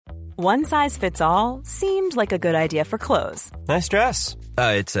One size fits all seemed like a good idea for clothes. Nice dress.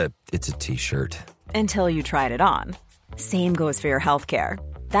 It's a t-shirt. Until you tried it on. Same goes for your healthcare.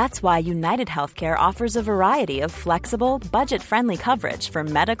 That's why United Healthcare offers a variety of flexible, budget-friendly coverage for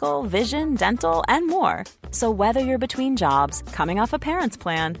medical, vision, dental, and more. So whether you're between jobs, coming off a parent's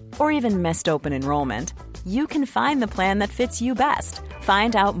plan, or even missed open enrollment, you can find the plan that fits you best.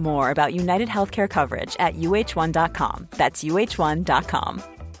 Find out more about United Healthcare coverage at uh1.com. That's uh1.com.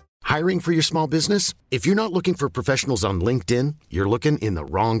 Hiring for your small business? If you're not looking for professionals on LinkedIn, you're looking in the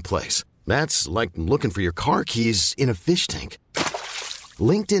wrong place. That's like looking for your car keys in a fish tank.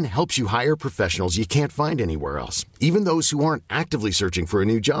 LinkedIn helps you hire professionals you can't find anywhere else, even those who aren't actively searching for a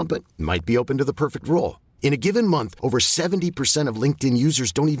new job but might be open to the perfect role. In a given month, over 70% of LinkedIn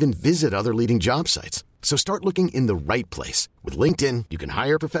users don't even visit other leading job sites. So start looking in the right place. With LinkedIn, you can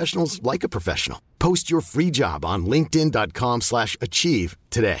hire professionals like a professional. Post your free job on linkedin.com/achieve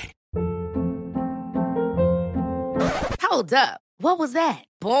today. Hold up. What was that?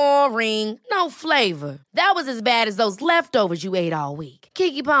 Boring. No flavor. That was as bad as those leftovers you ate all week.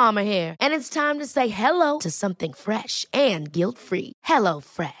 Keke Palmer here, and it's time to say hello to something fresh and guilt-free. Hello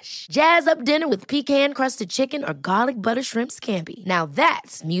Fresh. Jazz up dinner with pecan-crusted chicken or garlic butter shrimp scampi. Now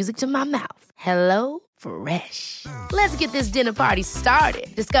that's music to my mouth. Hello Fresh. Let's get this dinner party started.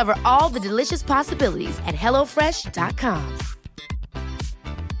 Discover all the delicious possibilities at hellofresh.com.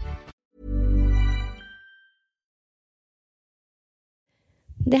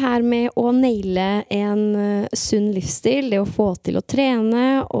 Det her med å naile en sunn livsstil, det å få til å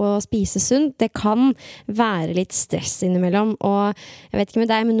trene og spise sunt, det kan være litt stress innimellom. Og jeg vet ikke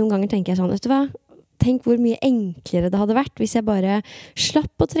med deg, men noen ganger tenker jeg sånn, vet du hva? Tenk hvor mye enklere det hadde vært hvis jeg bare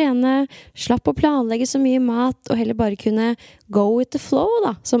slapp å trene, slapp å planlegge så mye mat, og heller bare kunne go with the flow,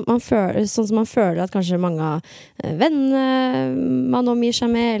 da. Sånn som man føler at kanskje mange av vennene man omgir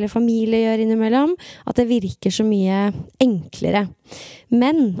seg med, eller familie gjør innimellom, at det virker så mye enklere.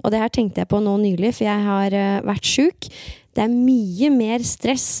 Men, og det her tenkte jeg på nå nylig, for jeg har vært syk, det mye mer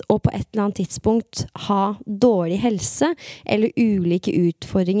stress å på et eller annet tidspunkt ha dårlig helse eller ulike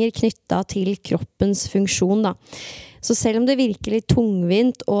utfordringer knyttet til kroppens funksjon da. Så selv om det virker litt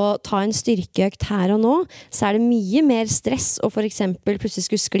tungvint å ta en styrkeøkt her og nå, så det mye mer stress å for eksempel plutselig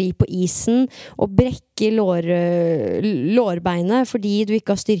skulle skli på isen og brekke lårbeinet fordi du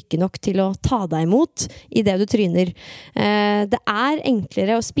ikke har styrke nok til å ta deg imot i det du tryner. Det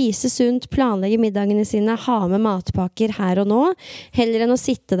enklere å spise sunt, planlegge middagene sine, ha med matpakker her og nå, heller enn å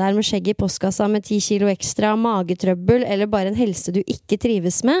sitte der med skjegg i postkassa med 10 kilo ekstra, magetrøbbel eller bare en helse du ikke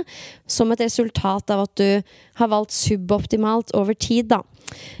trives med, som et resultat av at du har valgt suboptimalt over tid da.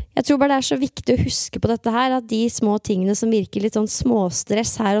 Jeg tror bare det så viktig å huske på dette her, at de små tingene som virker litt sånn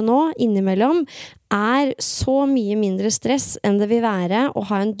småstress her og nå, innimellom, så mye mindre stress enn det vil være å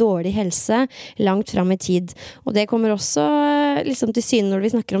ha en dårlig helse langt frem i tid. Og det kommer også liksom til syne når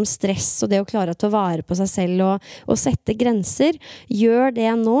vi snakker om stress og det å klare å ta vare på seg selv og sette grenser. Gjør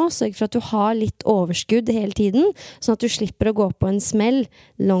det nå, sørg for at du har litt overskudd hele tiden, sånn at du slipper å gå på en smell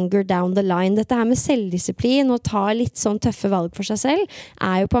longer down the line. Dette her med selvdisiplin og ta litt sånn tøffe valg for seg selv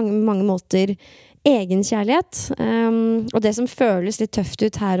jo på mange måter egenkjærlighet, og det som føles litt tøft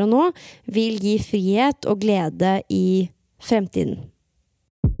ut her og nå, vil gi frihet og glede i fremtiden.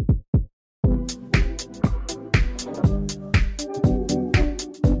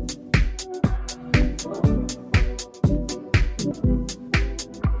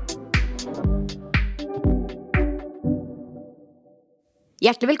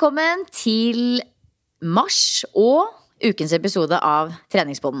 Hjertelig velkommen til mars og ukens episode av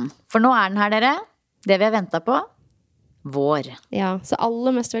Treningspodden. For nå den her, dere. Det vi har ventet på. Vår. Ja, så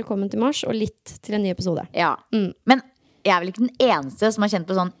aller mest velkommen til mars, og litt til en ny episode. Ja, men jeg vel ikke den eneste som har kjent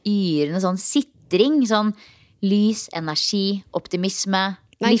på sånn yrende sånn sitring, sånn lys, energi, optimisme,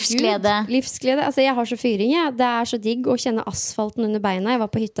 livsglede. Livsglede, altså jeg har så fyring, ja. Det så digg å kjenne asfalten under beina. Jeg var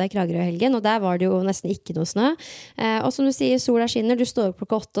på hytta i Kragerø helgen, og der var det jo nesten ikke noe snø. Og som du sier, sola skinner, du står opp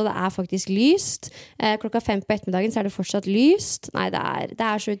klokka 8, og det faktisk lyst. Klokka 5 på ettermiddagen så det fortsatt lyst. Nei, det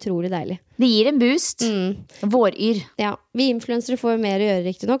så utrolig deilig. Det gir en boost. Våryr. Ja, vi influensere får mer å gjøre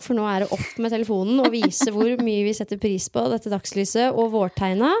riktig nok, for nå det opp med telefonen og vise hvor mye vi setter pris på dette dagslyset og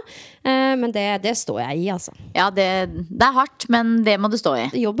vårtegna. Men det står jeg i, altså. Ja, det hardt, men det må du stå i.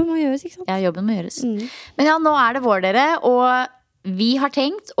 Jobben må gjøres, ikke sant? Ja, jobben må gjøres. Men ja, nå det vår, dere, og vi har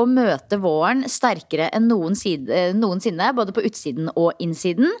tenkt å møte våren sterkere enn noensinne, både på utsiden og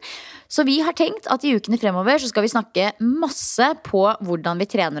innsiden. Så vi har tenkt at i ukene fremover så skal vi snakke masse på hvordan vi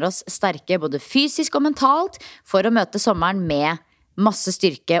trener oss sterke, både fysisk og mentalt, for å møte sommeren med masse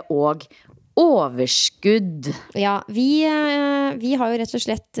styrke og overskudd. Ja, vi har jo rett og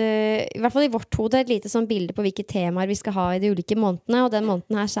slett, i hvert fall i vårt hode, et lite sånn bilde på hvilke temaer vi skal ha i de ulike månedene, og den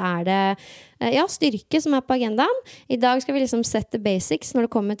måneden her så det styrke som på agendaen. I dag skal vi liksom sette basics når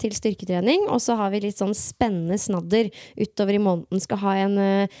det kommer til styrketrening, og så har vi litt sånn spennende snadder utover i måneden. Skal ha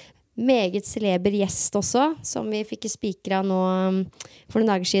en meget celeber gjest også, som vi fikk spikra nå for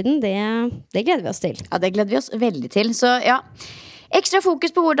noen dager siden. Det gleder vi oss til. Ja, det gleder vi oss veldig til. Så ja, ekstra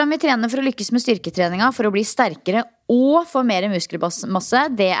fokus på hvordan vi trener for å lykkes med styrketreninga, for å bli sterkere og få mer muskelmasse.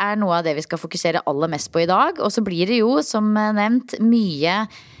 Det noe av det vi skal fokusere aller mest på i dag. Og så blir det jo, som nevnt, mye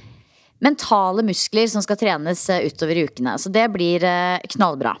mentale muskler som skal trenes utover i ukene. Så det blir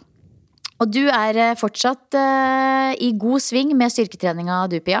knallbra. Og du fortsatt i god sving med styrketreninga,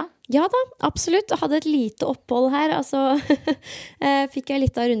 du, Pia? Ja da, absolutt. Jeg hadde et lite opphold her. Altså, fikk jeg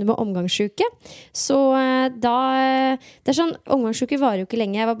litt av runde med omgangssjuke. Så da det sånn, omgangssjuke varer jo ikke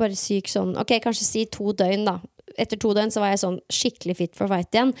lenge. Jeg var bare syk sånn, ok, kanskje si 2 døgn da. Etter 2 døgn så var jeg sånn skikkelig fit for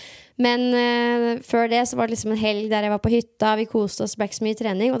fight igjen. Men før det så var det liksom en helg der jeg var på hytta, vi koste oss, ble ikke så mye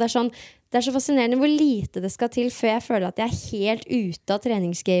trening. Og det så fascinerende hvor lite det skal til før jeg føler at jeg helt ute av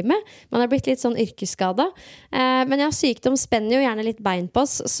treningsgamet. Man har blitt litt sånn yrkesskadet. Men sykdom spenner jo gjerne litt bein på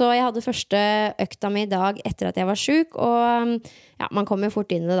oss, så jeg hadde første økta mi i dag etter at jeg var syk, og ja, man kommer jo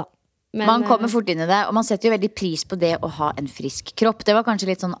fort inn i det da. Man kommer fort inn i det, og man setter jo veldig pris på det å ha en frisk kropp. Det var kanskje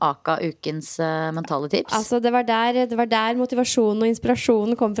litt sånn Aka ukens mentale tips. Altså det var der motivasjonen og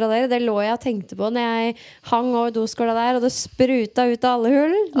inspirasjonen kom fra dere. Det lå jeg og tenkte på når jeg hang over doskåla der, og det spruta ut av alle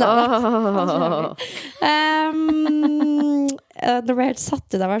hull. Nå ble jeg helt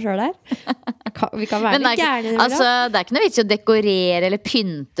satt ut av meg selv der. Vi kan være litt gærne. Altså, det ikke noe vits å dekorere eller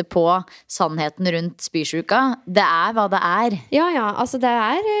pynte på sannheten rundt spysjuka. Det hva det Ja, altså det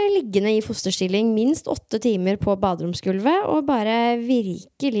liggende i fosterstilling minst 8 timer på baderomsgulvet, og bare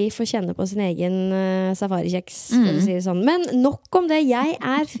virkelig få kjenne på sin egen safarikjeks, for å si det sånn. Men nok om det,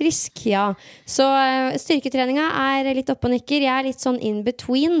 jeg frisk, ja. Så styrketreninga litt opp og nikker. Jeg litt sånn in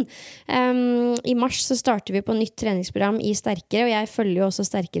between. I mars så starter vi på nytt treningsprogram i Sterkere, og jeg følger jo også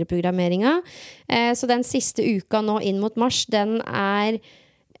Sterkere programmeringa. Så den siste uka nå inn mot mars, den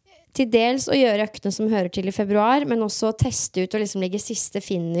til dels å gjøre øktene som hører til i februar, men også teste ut og liksom legge siste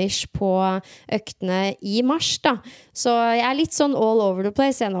finish på øktene i mars da. Så jeg litt sånn all over the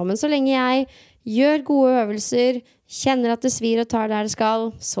place nå, men så lenge jeg gjør gode øvelser, kjenner at det svir og tar der det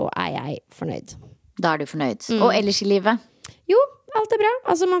skal, så jeg fornøyd. Da du fornøyd. Og ellers i livet? Jo, alt bra.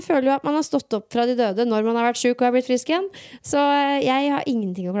 Altså man føler jo at man har stått opp fra de døde når man har vært syk og har blitt frisk igjen. Så jeg har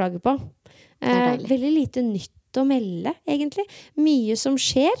ingenting å klage på. Veldig lite nytt å melde, egentlig. Mye som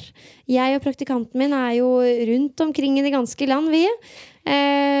skjer. Jeg og praktikanten min jo rundt omkring i det ganske land, vi.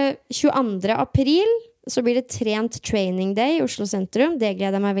 22. april så blir det trent training day i Oslo sentrum. Det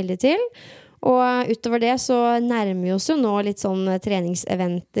gleder jeg meg veldig til. Og utover det så nærmer vi oss jo nå litt sånn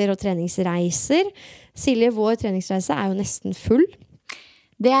treningseventer og treningsreiser. Silje, vår treningsreise jo nesten full.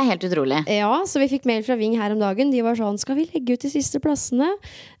 Det helt utrolig. Ja, så vi fikk mail fra Ving her om dagen. De var sånn, skal vi legge ut de siste plassene?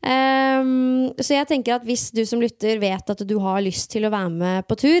 Så jeg tenker at hvis du som lytter vet at du har lyst til å være med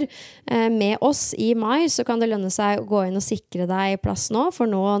på tur med oss i mai, så kan det lønne seg å gå inn og sikre deg plass nå, for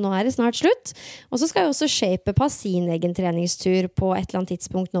nå det snart slutt. Og så skal jo også Shape ha sin egen treningstur på et eller annet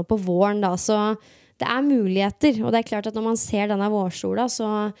tidspunkt nå på våren da, så det muligheter. Og det klart at når man ser denne vårsola,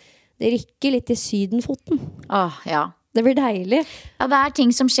 så det rykker litt i sydenfoten. Ja. Det blir deilig. Ja, det ting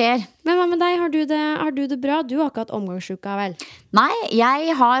som skjer. Men hva med deg? Har du det bra? Du har ikke hatt omgangssjuka, vel? Nei,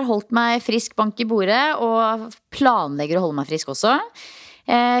 jeg har holdt meg frisk bank i bordet, og planlegger å holde meg frisk også.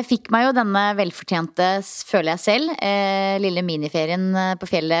 Fikk meg jo denne velfortjente, føler jeg selv, lille miniferien på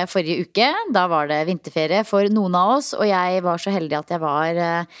fjellet forrige uke. Da var det vinterferie for noen av oss, og jeg var så heldig at jeg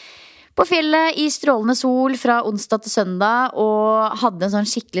var på fjellet i strålende sol fra onsdag til søndag, og hadde en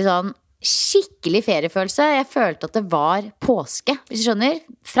sånn skikkelig feriefølelse. Jeg følte at det var påske, hvis du skjønner.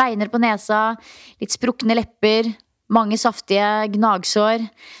 Fregner på nesa, litt sprukne lepper, mange saftige gnagsår.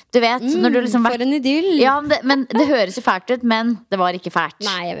 Du vet, når du liksom for en idyll. Ja, men det høres jo fælt ut, men det var ikke fælt.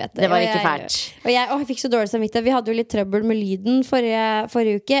 Nei, jeg vet det. Det var ikke fælt. Og jeg fikk så dårlig samvittighet. Vi hadde jo litt trøbbel med lyden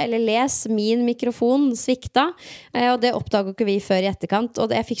forrige uke, eller min mikrofon svikta, og det oppdaget ikke vi før i etterkant,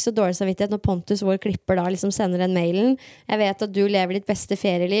 og jeg fikk så dårlig samvittighet når Pontus, vår klipper, da liksom sender den mailen. Jeg vet at du lever ditt beste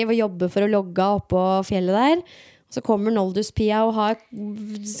ferieliv og jobber for å logge opp på fjellet der. Så kommer Noldus-Pia og har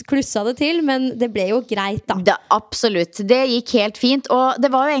klussa det til, men det ble jo greit da. Absolutt, det gikk helt fint, og det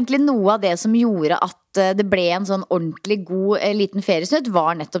var jo egentlig noe av det som gjorde at det ble en sånn ordentlig god liten feriesnutt,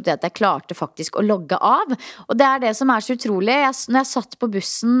 var nettopp det at jeg klarte faktisk å logge av. Og det det som så utrolig. Når jeg satt på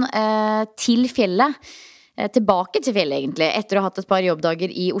bussen til fjellet, tilbake til fjellet egentlig. Etter å ha hatt et par jobbdager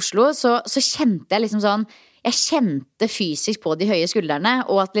i Oslo, så kjente jeg liksom sånn, jeg kjente fysisk på de høye skuldrene,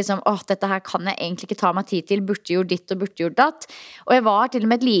 og at liksom, dette her kan jeg egentlig ikke ta meg tid til, burde gjort ditt og burde gjort datt. Og jeg var til og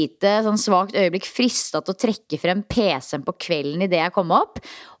med et lite sånn svagt øyeblikk fristet til å trekke frem PC-en på kvelden i det jeg kom opp.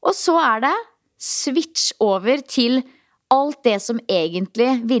 Og så det switch over til alt det som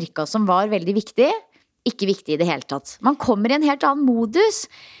egentlig virket som var veldig viktig, ikke viktig i det hele tatt. Man kommer i en helt annen modus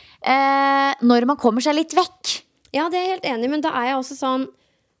når man kommer seg litt vekk. Ja, det jeg helt enig, men da jeg også sånn,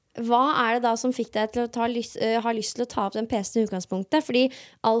 hva det da som fikk deg til å ha lyst til å ta opp den PC-en i utgangspunktet? Fordi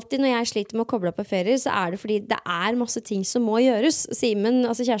alltid når jeg sliter med å koble opp på ferier, så det fordi det masse ting som må gjøres. Simen,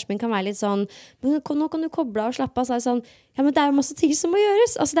 altså kjæresten min, kan være litt sånn, nå kan du koble av og slappe av. Så sånn, ja, men det jo masse ting som må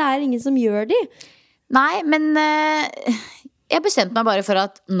gjøres. Altså det ingen som gjør de. Nei, men jeg bestemte meg bare for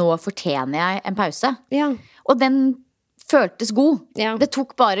at nå fortjener jeg en pause. Ja. Og den føltes god. Ja. Det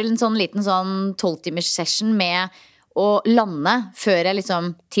tok bare en sånn liten 12-timers session med å lande før jeg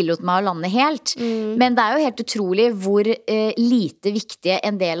liksom tillot meg å lande helt. Men det jo helt utrolig hvor lite viktige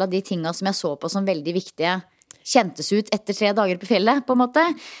en del av de tingene som jeg så på som veldig viktige kjentes ut etter 3 dager på fjellet, på en måte.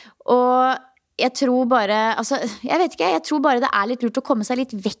 Og jeg tror bare, altså, jeg vet ikke, jeg tror bare det litt lurt å komme seg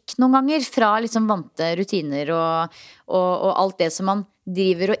litt vekk noen ganger fra liksom vante rutiner og alt det som man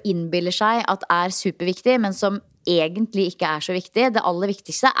driver og innbiller seg at superviktig, men som egentlig ikke så viktig. Det aller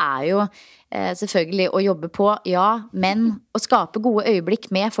viktigste jo selvfølgelig å jobbe på, ja, men å skape gode øyeblikk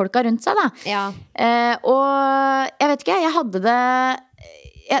med folka rundt seg, da. Ja. Og jeg vet ikke, jeg hadde det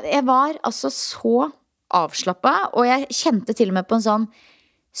jeg var altså så avslappet, og jeg kjente til og med på en sånn,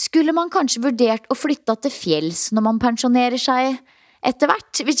 skulle man kanskje vurdert å flytte til fjells når man pensjonerer seg etter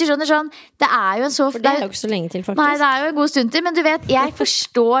hvert, hvis du skjønner sånn. Det jo en så... For det jo ikke så lenge til, faktisk. Nei, det jo en god stund til, men du vet, jeg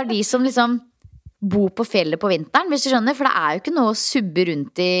forstår de som liksom bo på fjellet på vinteren, hvis du skjønner, for det jo ikke noe å subbe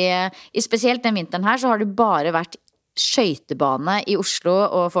rundt i spesielt den vinteren her, så har det bare vært skøytebane i Oslo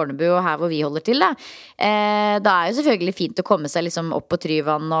og Fornebu og her hvor vi holder til da. Det jo selvfølgelig fint å komme seg liksom opp på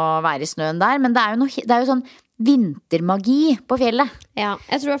Tryvann og være i snøen der, men det jo sånn vintermagi på fjellet. Ja,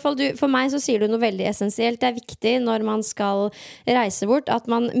 jeg tror I hvert fall for meg så sier du noe veldig essensielt. Det viktig når man skal reise bort, at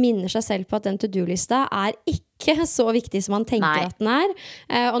man minner seg selv på at den to-do-lista ikke så viktig som man tenker at den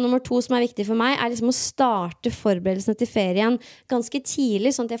og nummer 2 som viktig for meg liksom å starte forberedelsene til ferien ganske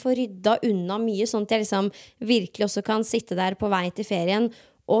tidlig, sånn at jeg får rydda unna mye, sånn at jeg liksom virkelig også kan sitte der på vei til ferien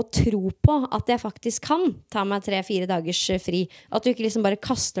og tro på at jeg faktisk kan ta meg 3-4 dagers fri. At du ikke liksom bare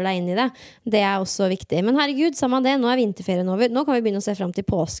kaster deg inn i det. Det også viktig. Men herregud, samme det, nå vinterferien over. Nå kan vi begynne å se frem til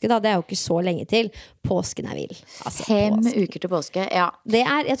påske da. Det jo ikke så lenge til. Påsken vill. Altså, 5 uker til påske, ja.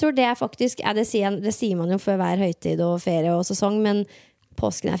 Jeg tror det faktisk det sier man jo før hver høytid og ferie og sesong, men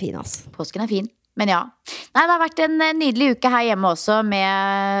påsken fin, altså. Påsken fin. Men ja, nei, det har vært en nydelig uke her hjemme også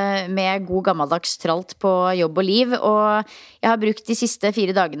med god gammeldags tralt på jobb og liv, og jeg har brukt de siste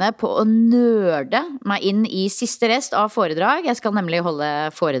 4 dagene på å nørde meg inn i siste rest av foredrag. Jeg skal nemlig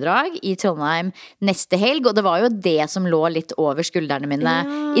holde foredrag i Trondheim neste helg, og det var jo det som lå litt over skuldrene mine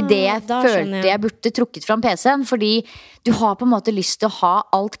I det jeg følte jeg burde trukket fram PC-en, fordi du har på en måte lyst til å ha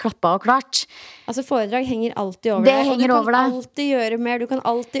alt klappet og klart. Altså foredrag henger alltid over deg, og du kan alltid gjøre mer, du kan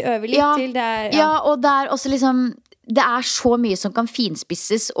alltid øve litt til det. Ja, og det også liksom, det så mye som kan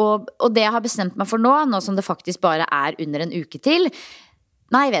finspisses, og det jeg har bestemt meg for nå som det faktisk bare under en uke til,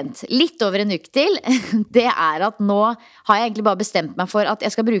 nei vent, litt over en uke til, det at nå har jeg egentlig bare bestemt meg for at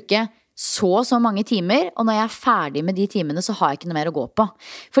jeg skal bruke så mange timer, og når jeg ferdig med de timene så har jeg ikke noe mer å gå på.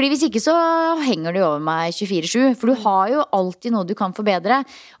 Fordi hvis ikke så henger du over meg 24/7, for du har jo alltid noe du kan forbedre.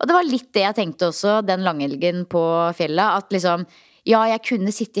 Og det var litt det jeg tenkte også den langhelgen på fjellet, at liksom, ja, jeg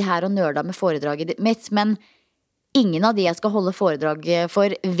kunne sitte her og nørda med foredraget mitt, men ingen av de jeg skal holde foredrag for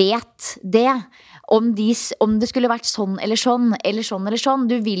vet det. Om det skulle vært sånn eller sånn, eller sånn eller sånn.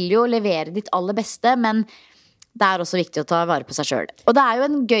 Du vil jo levere ditt aller beste, men det også viktig å ta vare på seg selv. Og det jo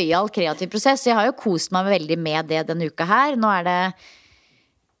en gøyal kreativ prosess. Jeg har jo kost meg veldig med det denne uka her. Nå det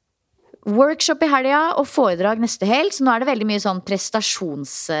workshop i helga og foredrag neste helg, så nå det veldig mye sånn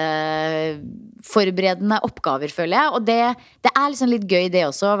prestasjonsforberedende oppgaver, føler jeg. Og det liksom litt gøy det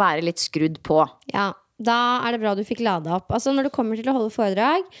også, å være litt skrudd på. Ja, da det bra du fikk lada opp. Altså når du kommer til å holde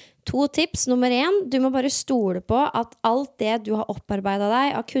foredrag, 2 tips. Nummer 1, du må bare stole på at alt det du har opparbeidet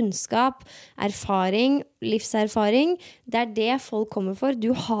deg av kunnskap, erfaring, livserfaring, det det folk kommer for.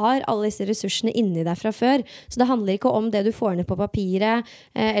 Du har alle disse ressursene inni deg fra før. Så det handler ikke om det du får ned på papiret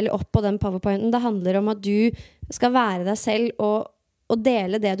eller opp på den powerpointen. Det handler om at du skal være deg selv og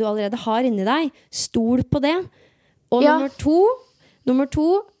dele det du allerede har inni deg. Stol på det. Og nummer to,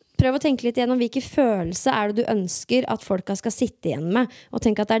 prøv å tenke litt igjennom hvilke følelse det du ønsker at folka skal sitte igjen med, og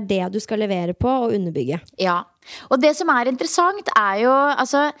tenk at det det du skal levere på og underbygge. Ja, og det som interessant jo,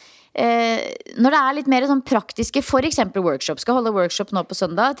 altså når det litt mer sånn praktiske, for eksempel workshop, skal holde workshop nå på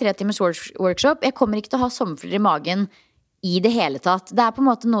søndag, 3 timers workshop, jeg kommer ikke til å ha sommerfugler i magen i det hele tatt. Det på en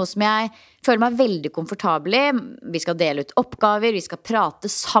måte noe som jeg føler meg veldig komfortabel i. Vi skal dele ut oppgaver, vi skal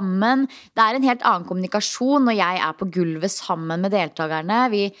prate sammen. Det en helt annen kommunikasjon når jeg på gulvet sammen med deltakerne.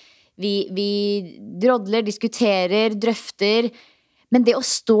 Vi drodler, diskuterer, drøfter. Men det å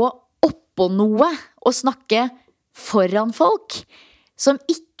stå oppå noe og snakke foran folk som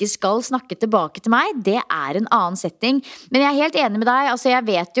ikke skal snakke tilbake til meg, det en annen setting. Men jeg helt enig med deg. Altså, jeg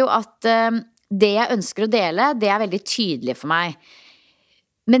vet jo at det jeg ønsker å dele, det veldig tydelig for meg.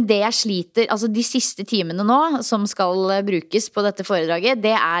 Men det jeg sliter, altså de siste timene nå som skal brukes på dette foredraget,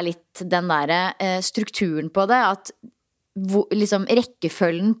 det litt den der strukturen på det, at liksom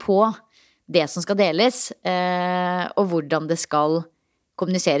rekkefølgen på det som skal deles, og hvordan det skal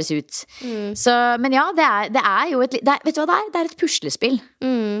kommuniseres ut. Så, men ja, det jo vet du hva det et puslespill.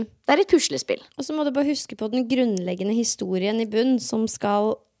 Det et puslespill. Og så må du bare huske på den grunnleggende historien i bunn som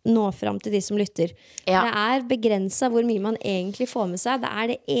skal nå frem til de som lytter. Ja. Det begrenset hvor mye man egentlig får med seg. Det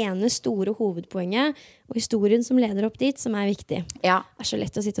det ene store hovedpoenget, og historien som leder opp dit, som viktig. Ja. Det så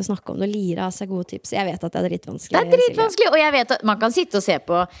lett å sitte og snakke om det og lire av seg gode tips. Jeg vet at det dritvanskelig. Det dritvanskelig, og jeg vet at man kan sitte og se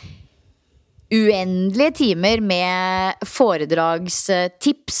på uendelige timer med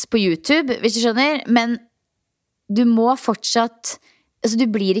foredragstips på YouTube, hvis du skjønner, men du må fortsatt altså, du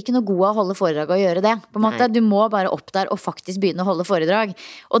blir ikke noe god av å holde foredrag og gjøre det på en måte. Du må bare opp der og faktisk begynne å holde foredrag.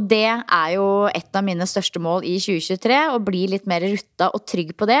 Og det jo et av mine største mål i 2023, å bli litt mer rutta og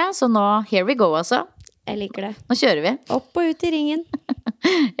trygg på det. Så nå, here we go altså. Jeg liker det. Nå kjører vi. Opp og ut i ringen.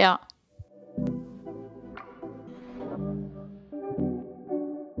 Ja.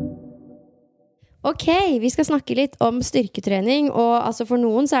 Ok, vi skal snakke litt om styrketrening. Og altså for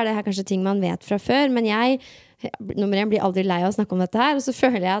noen så det her kanskje ting man vet fra før, men jeg nummer 1 blir aldri lei av å snakke om dette her, og så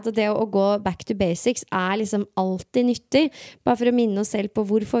føler jeg at det å gå back to basics liksom alltid nyttig, bare for å minne oss selv på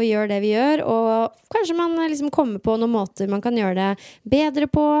hvorfor vi gjør det vi gjør, og kanskje man liksom kommer på noen måter man kan gjøre det bedre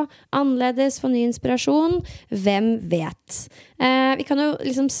på, annerledes, få ny inspirasjon, hvem vet. Vi kan jo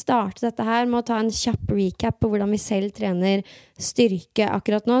liksom starte dette her med å ta en kjapp recap på hvordan vi selv trener styrke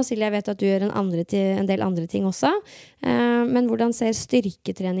akkurat nå. Silje, jeg vet at du gjør en del andre ting også, men hvordan ser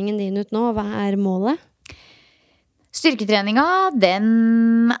styrketreningen din ut nå? Hva målet? Styrketreninga,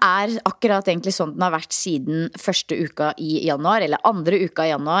 den akkurat egentlig sånn den har vært siden første uka i januar, eller andre uka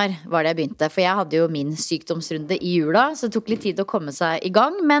i januar var det jeg begynte, for jeg hadde jo min sykdomsrunde i jula, så det tok litt tid å komme seg i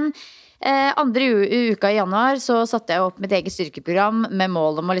gang, men andre uka i januar så satte jeg opp mitt eget styrkeprogram med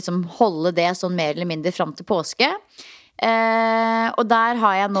mål om å liksom holde det sånn mer eller mindre frem til påske. Og der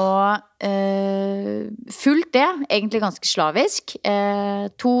har jeg nå fulgt det, egentlig ganske slavisk,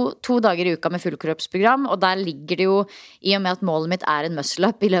 2 dager i uka med fullkroppsprogram, og der ligger det jo, i og med at målet mitt en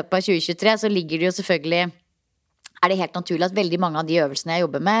muscle-up i løpet av 2023, så ligger det jo selvfølgelig, det helt naturlig at veldig mange av de øvelsene jeg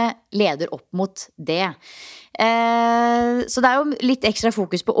jobber med leder opp mot det. Så det jo litt ekstra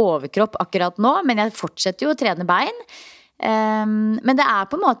fokus på overkropp akkurat nå, men jeg fortsetter jo å trene bein, men det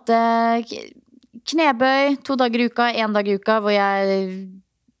på en måte knebøy 2 dager i uka, 1 dag i uka, hvor jeg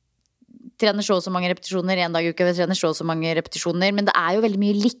trener så mange repetisjoner, 1 dag i uka hvor jeg trener så mange repetisjoner, men det jo veldig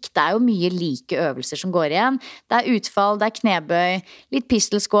mye likt, det jo mye like øvelser som går igjen. Det utfall, det knebøy, litt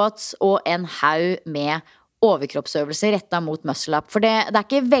pistol squats og en haug med overkroppsøvelser rettet mot muscle-up, for det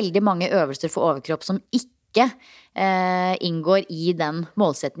ikke veldig mange øvelser for overkropp som ikke inngår i den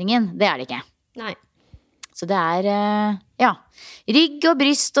målsetningen, det det ikke. Nei. Så det ja, rygg og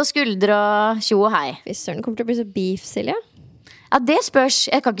bryst og skuldre og tjo og hei. Hvis søren kommer til å bli så beef, Silje? Ja, det spørs.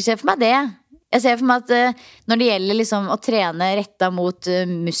 Jeg kan ikke se for meg det. Jeg ser for meg at når det gjelder liksom å trene rettet mot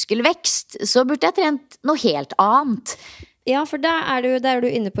muskelvekst, så burde jeg trent noe helt annet. Ja, for der er du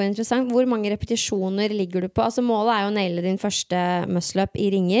inne på interessant. Hvor mange repetisjoner ligger du på? Altså målet jo å naile din første muscle-up i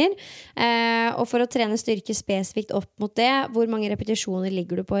ringer. Og for å trene styrke spesifikt opp mot det, hvor mange repetisjoner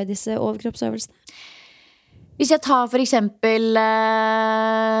ligger du på i disse overkroppsøvelsene? Hvis jeg tar for eksempel,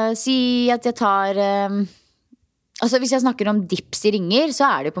 si at jeg tar... Altså hvis jeg snakker om dips i ringer, så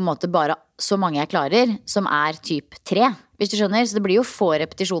det jo på en måte bare så mange jeg klarer, som typ 3, hvis du skjønner. Så det blir jo få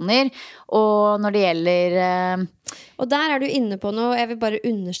repetisjoner, og når det gjelder... Og der du inne på noe, jeg vil bare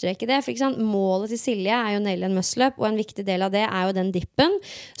understreke det, for ikke sant? Målet til Silje jo nail en muscle-up, og en viktig del av det jo den dippen.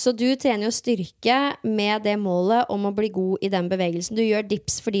 Så du trener jo styrke med det målet om å bli god i den bevegelsen. Du gjør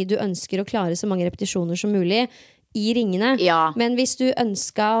dips fordi du ønsker å klare så mange repetisjoner som mulig, i ringene. Ja. Men hvis du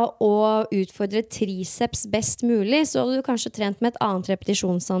ønsket å utfordre triceps best mulig, så hadde du kanskje trent med et annet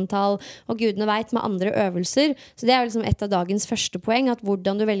repetisjonsantall, og gudene vet med andre øvelser. Så det er liksom et av dagens første poeng, at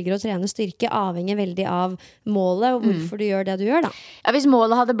hvordan du velger å trene styrke avhenger veldig av målet, og hvorfor du gjør det du gjør da. Ja, hvis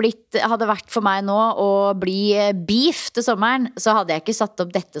målet hadde vært for meg nå å bli beef til sommeren, så hadde jeg ikke satt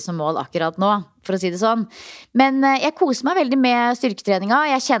opp dette som mål akkurat nå, for å si det sånn. Men jeg koser meg veldig med styrketreninga.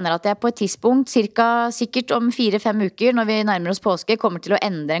 Jeg kjenner at jeg på et tidspunkt, sikkert om 4-5 uker, når vi nærmer oss påske, kommer til å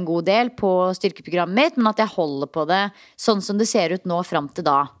endre en god del på styrkeprogrammet mitt, men at jeg holder på det sånn som det ser ut nå frem til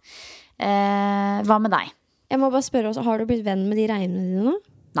da. Hva med deg? Jeg må bare spørre oss, har du blitt venn med de reimene dine nå?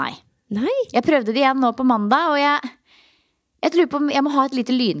 Nei. Nei? Jeg prøvde det igjen nå på mandag, og jeg lurer på om jeg må ha et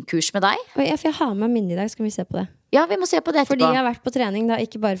lite lynkurs med deg. For jeg har med minne i dag, skal vi se på det? Ja, vi må se på det etterpå. Fordi jeg har vært på trening da,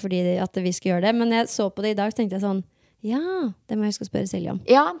 ikke bare fordi at vi skal gjøre det, men jeg så på det i dag, så tenkte jeg sånn, ja, det må jeg huske å spørre Silje om.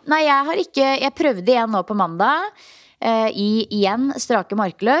 Ja, nei, jeg prøvde igjen nå på mandag, igjen strake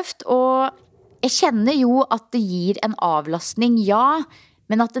markløft, og jeg kjenner jo at det gir en avlastning, ja,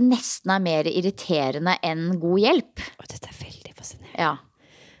 men at det nesten er mer irriterende enn god hjelp. Dette er veldig fascinerende. Ja.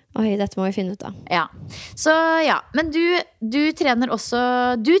 Oi, dette må vi finne ut da. Ja, så ja, men du trener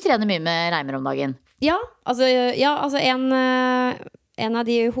også, du trener mye med reimer om dagen. Ja, altså en av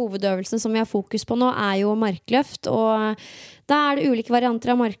de hovedøvelsene som vi har fokus på nå er jo markløft, og da er det ulike varianter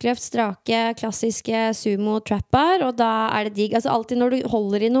av markløft, strake, klassiske sumo, trap-bar, og da er det digg. Altså alltid når du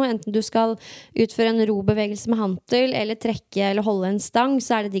holder i noe, enten du skal utføre en robevegelse med hantel, eller trekke eller holde en stang,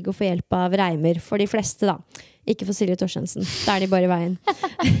 så er det digg å få hjelp av reimer, for de fleste da. Ikke for Silje Torstensen, da er de bare i veien.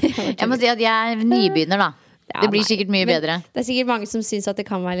 Jeg må si at jeg er nybegynner da. Ja, det blir sikkert mye bedre. Det er sikkert mange som synes at det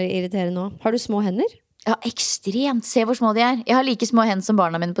kan være irriterende nå. Har du små hender? Ja, ekstremt. Se hvor små de er. Jeg har like små hender som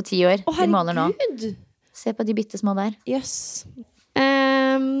barna mine på 10 år. Å, herregud! Se på de bittesmå der. Yes.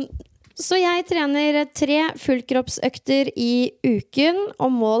 Så jeg trener 3 fullkroppsøkter i uken, og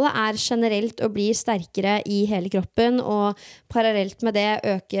målet er generelt å bli sterkere i hele kroppen, og parallelt med det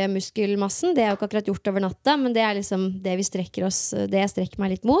øke muskelmassen. Det er jo ikke akkurat gjort over natta, men det er liksom det vi strekker oss, det jeg strekker meg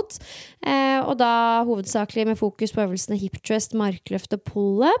litt mot. Og da hovedsakelig med fokus på øvelsene hip thrust, markløft og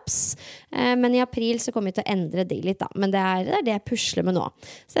pull-ups. Men i april så kommer vi til å endre det litt da, men det er det jeg pusler med nå.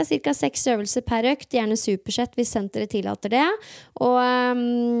 Så det er cirka 6 øvelser per økt, gjerne supersett hvis senteret tillater det. Og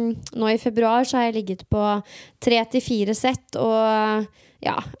nå i februar så har jeg ligget på 3-4 sett, og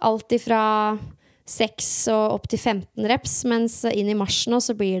ja, alt ifra 6 og opp til 15 reps, mens inn i mars nå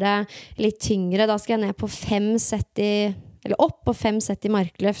så blir det litt tyngre. Da skal jeg ned på 5 sett eller opp på 5 sett i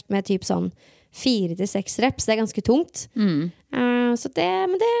markløft med typ sånn 4-6 reps. Det er ganske tungt. Så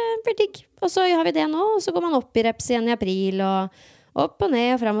men det blir digg. Og så har vi det nå, og så går man opp i reps igjen i april, og opp og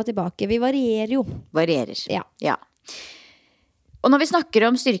ned og frem og tilbake. Vi varierer jo. Varierer. Ja. Og når vi snakker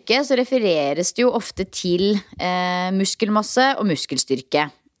om styrke, så refereres det jo ofte til muskelmasse og muskelstyrke.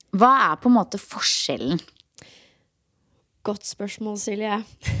 Hva er på en måte forskjellen? Godt spørsmål, Silje.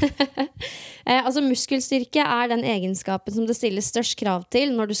 Altså muskelstyrke er den egenskapen som det stilles størst krav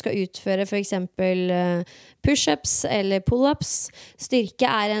til når du skal utføre for eksempel push-ups eller pull-ups. Styrke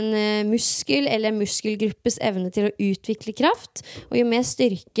er en muskel eller muskelgruppes evne til å utvikle kraft, og jo mer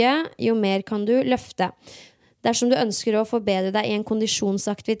styrke, jo mer kan du løfte. Dersom du ønsker å forbedre deg i en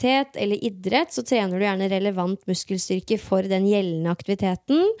kondisjonsaktivitet eller idrett, så trener du gjerne relevant muskelstyrke for den gjeldende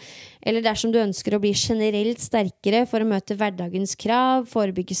aktiviteten. Eller dersom du ønsker å bli generelt sterkere for å møte hverdagens krav,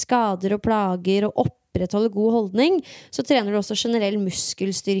 forebygge skader og plager og opprettholde god holdning, så trener du også generell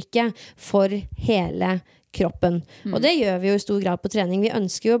muskelstyrke for hele kroppen. Og det gjør vi jo i stor grad på trening. Vi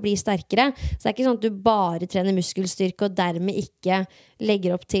ønsker jo å bli sterkere, så det er ikke sånn at du bare trener muskelstyrke og dermed ikke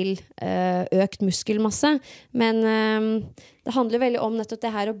legger opp til økt muskelmasse. Men det handler veldig om nettopp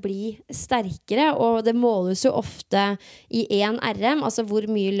det her å bli sterkere, og det måles jo ofte i 1 RM, altså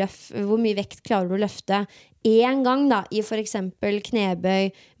hvor mye vekt klarer du å løfte en gang da, i for eksempel knebøy,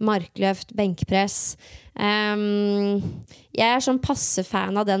 markløft, benkpress. Jeg er sånn passe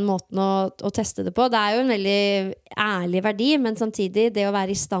fan av den måten å teste det på. Det er jo en veldig ærlig verdi, men samtidig det å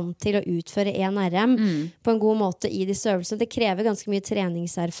være i stand til å utføre 1 RM på en god måte i disse øvelsene, det krever ganske mye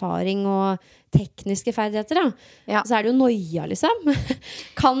treningserfaring og tekniske ferdigheter da. Ja. Så er det jo noia liksom.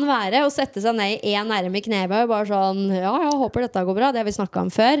 Kan være å sette seg ned i 1 RM i knebøy og bare sånn, ja, jeg håper dette går bra, det har vi snakket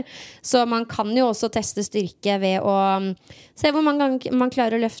om før. Så man kan jo også teste styrke ved å se hvor mange ganger man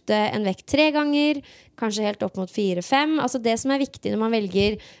klarer å løfte en vekt 3 ganger, kanskje helt opp mot 4-5. Altså det som er viktig når man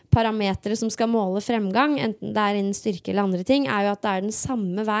velger parametere som skal måle fremgang, enten det er innen styrke eller andre ting, er jo at det er den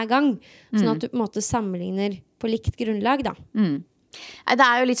samme hver gang. Sånn at du på en måte sammenligner på likt grunnlag da. Nei, det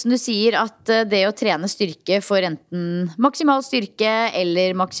jo litt som du sier at det å trene styrke for enten maksimal styrke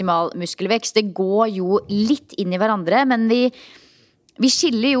eller maksimal muskelvekst, det går jo litt inn i hverandre, men vi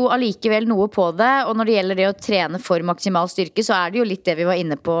skiller jo allikevel noe på det, og når det gjelder det å trene for maksimal styrke, så det jo litt det vi var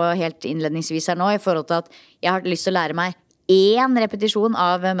inne på helt innledningsvis her nå, i forhold til at jeg har lyst til å lære meg 1 repetisjon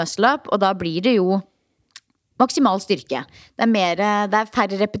av muscle up, og da blir det jo maksimal styrke. Det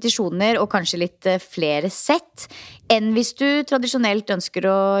færre repetisjoner og kanskje litt flere sett enn hvis du tradisjonelt ønsker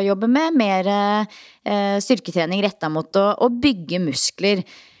å jobbe med mer styrketrening rettet mot å bygge muskler.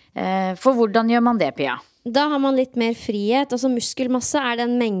 For hvordan gjør man det, Pia? Da har man litt mer frihet. Altså muskelmasse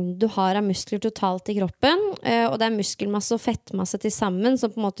den mengden du har av muskler totalt i kroppen, og det muskelmasse og fettmasse til sammen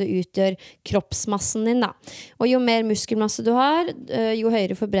som på en måte utgjør kroppsmassen din da. Og jo mer muskelmasse du har, jo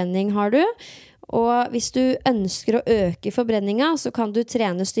høyere forbrenning har du. Og hvis du ønsker å øke forbrenninga, så kan du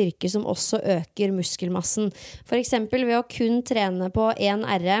trene styrker som også øker muskelmassen. For eksempel ved å kun trene på 1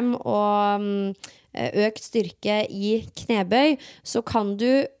 RM og økt styrke i knebøy, så kan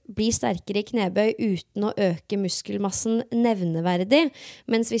du bli sterkere i knebøy uten å øke muskelmassen nevneverdig.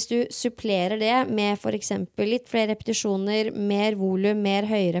 Mens hvis du supplerer det med for eksempel litt flere repetisjoner, mer volum, mer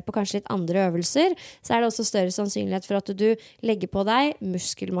høyere på kanskje litt andre øvelser, så det også større sannsynlighet for at du legger på deg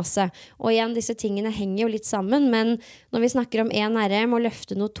muskelmasse. Og igjen, disse tingene henger jo litt sammen, men når vi snakker om 1 RM og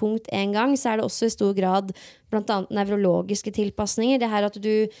løfte noe tungt en gang, så det også i stor grad blant annet nevrologiske tilpasninger. Det her at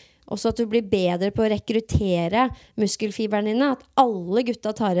du blir bedre på å rekruttere muskelfiberne dine, at alle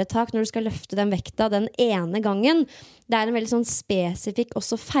gutta tar et tak når du skal løfte den vekta den ene gangen. Det en veldig sånn spesifikk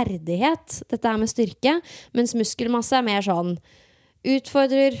også ferdighet, dette her med styrke, mens muskelmasse mer sånn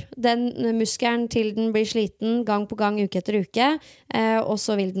utfordrer den muskelen til den blir sliten gang på gang, uke etter uke, og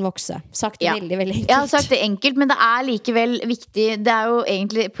så vil den vokse. Sagt veldig, veldig enkelt. Ja, sagt det enkelt, men det likevel viktig. Det jo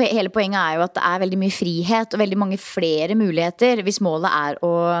egentlig, hele poenget jo at det veldig mye frihet og veldig mange flere muligheter hvis målet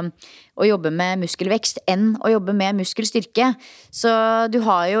å jobbe med muskelvekst enn å jobbe med muskelstyrke. Så du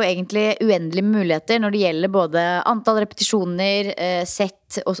har jo egentlig uendelige muligheter når det gjelder både antall repetisjoner,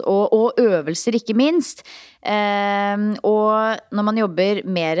 sett og øvelser ikke minst. Og når man jobber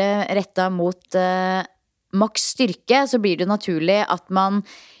mer rettet mot maks styrke, så blir det naturlig at man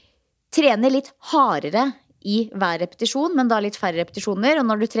trener litt hardere i hver repetisjon, men da litt færre repetisjoner. Og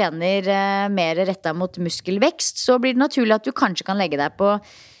når du trener mer rettet mot muskelvekst, så blir det naturlig at du kanskje kan legge deg på.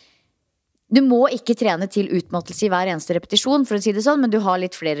 Du må ikke trene til utmattelse i hver eneste repetisjon, for å si det sånn, men du har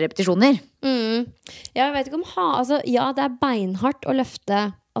litt flere repetisjoner. Jeg vet ikke om ja, det beinhardt å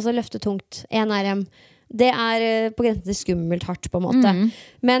løfte tungt 1 RM. Det på grensen til skummelt hardt på en måte.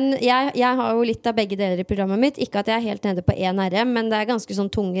 Men jeg har jo litt av begge deler i programmet mitt. Ikke at jeg helt nede på 1 RM, men det ganske sånn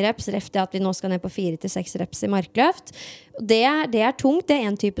tunge reps. Refte at vi nå skal ned på 4-6 reps i markløft. Det tungt, det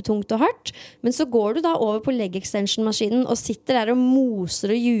en type tungt og hardt. Men så går du da over på leg extension-maskinen og sitter der og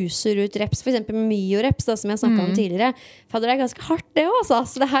moser og juser ut reps. For eksempel myo-reps, som jeg snakket om tidligere. Fader, det ganske hardt det også.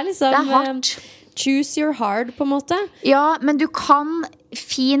 Så det liksom det hardt. Choose your hard på en måte. Ja, men du kan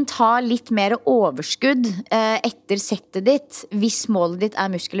fint ha litt mer overskudd etter settet ditt hvis målet ditt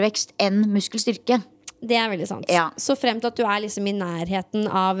muskelvekst enn muskelstyrke. Det veldig sant. Ja. Så frem til at du liksom i nærheten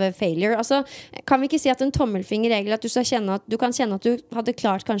av failure. Altså, kan vi ikke si at en tommelfingerregel at du kan kjenne at du hadde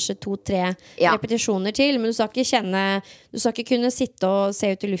klart kanskje 2-3 repetisjoner til, men du skal ikke kunne sitte og se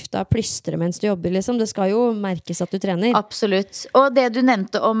ut i lufta og plystre mens du jobber, liksom. Det skal jo merkes at du trener. Absolutt. Og det du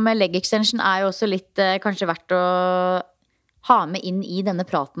nevnte om leg extension jo også litt kanskje verdt å ha med inn i denne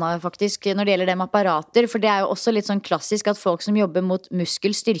praten faktisk, når det gjelder det med apparater, for det jo også litt sånn klassisk at folk som jobber mot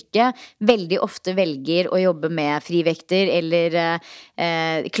muskelstyrke veldig ofte velger å jobbe med frivekter eller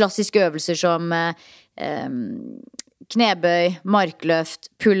klassiske øvelser som knebøy, markløft,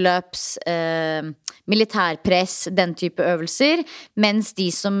 pull-ups, militærpress, den type øvelser. Mens de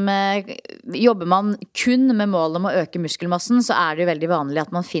som jobber man kun med mål om å øke muskelmassen, så det jo veldig vanlig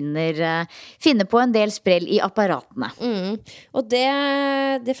at man finner på en del sprell i apparatene. Og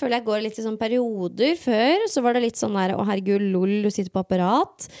det føler jeg går litt i sånn perioder. Før så var det litt sånn der, å herregud, lol, du sitter på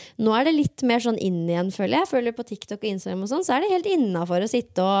apparat. Nå det litt mer sånn inn igjen, føler jeg. Jeg føler på TikTok og Instagram og sånn, så det helt innenfor å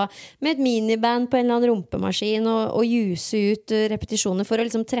sitte med et miniband på en eller annen rumpemaskin og juse ut repetisjoner for å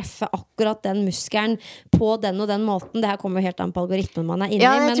liksom treffe akkurat den muskelen på den og den måten. Det her kommer jo helt an på algoritmen man inne i.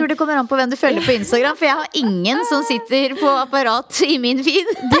 Ja, jeg tror det kommer an på hvem du følger på Instagram, for jeg har ingen som sitter på apparat i min feed.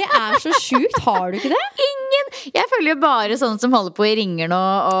 Det så sjukt, har du ikke det? Ingen! Jeg følger jo bare sånne som holder på i ringer nå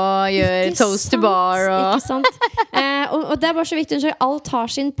og gjør ikke toast sant, to bar Ikke sant? Og det bare så viktig å alt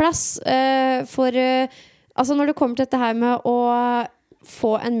har sin plass altså når det kommer til dette her med å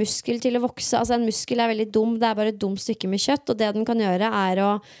få en muskel til å vokse. Altså en muskel veldig dum. Det bare et dumt stykke med kjøtt, og det den kan gjøre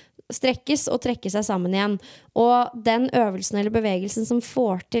å strekkes og trekke seg sammen igjen. Og den øvelsen eller bevegelsen som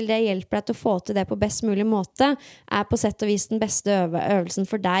får til det, hjelper deg til å få til det på best mulig måte, på sett og vis den beste øvelsen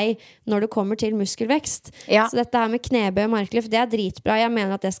for deg når det kommer til muskelvekst. Ja. Så dette her med knebøy og markløft, det dritbra. Jeg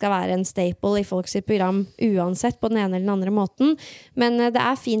mener at det skal være en staple i folks program uansett på den ene eller den andre måten. Men det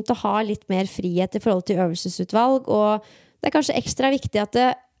fint å ha litt mer frihet i forhold til øvelsesutvalg, og det kanskje ekstra viktig at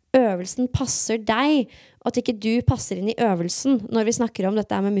øvelsen passer deg, og at ikke du passer inn i øvelsen når vi snakker om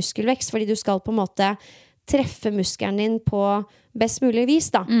dette med muskelvekst, fordi du skal på en måte treffe muskelen din på best mulig vis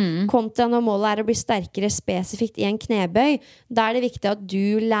da. Kontra når målet å bli sterkere spesifikt i en knebøy, da det viktig at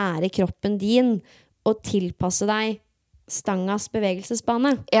du lærer kroppen din å tilpasse deg stangas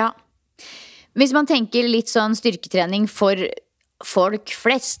bevegelsesbane. Ja. Hvis man tenker litt sånn styrketrening for folk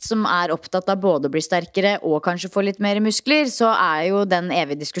flest som opptatt av både å bli sterkere og kanskje få litt mer muskler, så jo den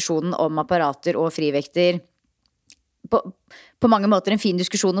evige diskusjonen om apparater og frivekter på mange måter en fin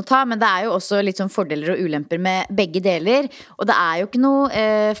diskusjon å ta, men det jo også litt sånn fordeler og ulemper med begge deler, og det jo ikke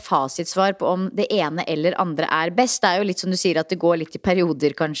noe fasitsvar på om det ene eller andre best. Det jo litt som du sier at det går litt i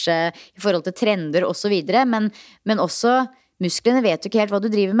perioder kanskje i forhold til trender og så videre, men også musklene vet jo ikke helt hva du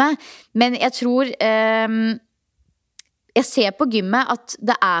driver med. Men jeg tror jeg ser på gymmet at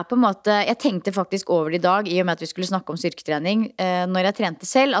det på en måte, jeg tenkte faktisk over det i dag, i og med at vi skulle snakke om styrketrening, når jeg trente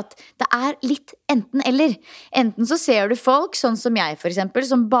selv, at det litt enten eller. Enten så ser du folk, sånn som jeg for eksempel,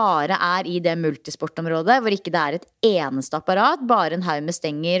 som bare i det multisportområdet, hvor ikke det et eneste apparat, bare en haug med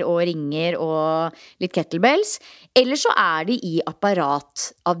stenger og ringer og litt kettlebells, eller så de i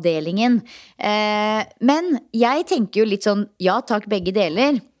apparatavdelingen. Men jeg tenker jo litt sånn, ja takk, begge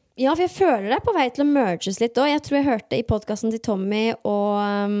deler. Ja, for jeg føler deg på vei til å merges litt også. Jeg tror jeg hørte i podcasten til Tommy og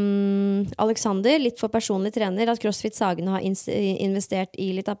Alexander, litt for personlig trener, at CrossFit Sagene har investert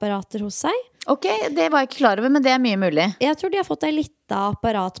i litt apparater hos seg. Ok, det var jeg ikke klar over, men det mye mulig. Jeg tror de har fått en liten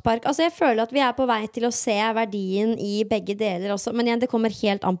apparatpark. Altså jeg føler at vi på vei til å se verdien i begge deler også. Men igjen, det kommer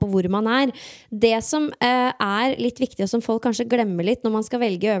helt an på hvor man Det som litt viktig, og som folk kanskje glemmer litt når man skal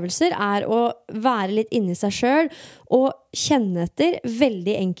velge øvelser, å være litt inni seg selv og kjenne etter,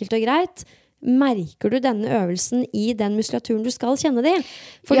 veldig enkelt og greit. Merker du denne øvelsen i den muskulaturen du skal kjenne det i?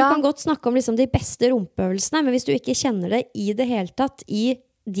 For du kan godt snakke om liksom de beste rumpeøvelsene, men hvis du ikke kjenner det i det hele tatt i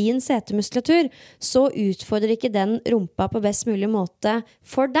din setemuskulatur, så utfordrer ikke den rumpa på best mulig måte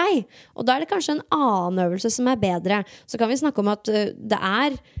for deg. Og da det kanskje en annen øvelse som bedre. Så kan vi snakke om at det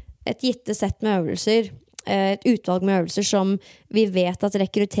et gitte sett med øvelser, et utvalg med øvelser som vi vet at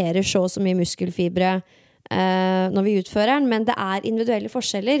rekrutterer så mye muskelfibre når vi utfører den, men det individuelle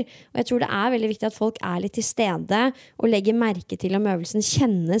forskjeller, og jeg tror det veldig viktig at folk litt til stede og legger merke til om øvelsen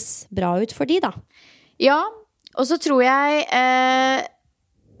kjennes bra ut for de da. Ja, og så tror jeg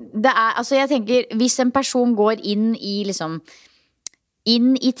altså jeg tenker, hvis en person går inn i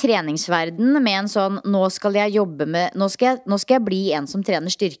treningsverden med en sånn, nå skal jeg jobbe med, nå skal jeg bli en som trener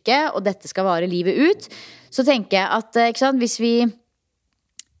styrke, og dette skal vare livet ut, så tenker jeg at, ikke sant, hvis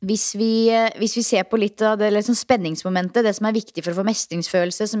vi ser på litt av det liksom spenningsmomentet, det som viktig for å få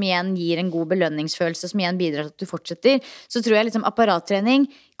mestringsfølelse, som igjen gir en god belønningsfølelse, som igjen bidrar til at du fortsetter, så tror jeg liksom apparattrening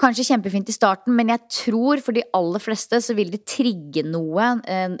kanskje kjempefint i starten, men jeg tror for de aller fleste så vil det trigge noe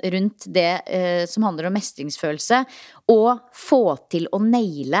rundt det som handler om mestringsfølelse, og få til å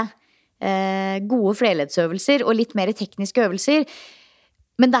naile gode flerleddsøvelser og litt mer tekniske øvelser.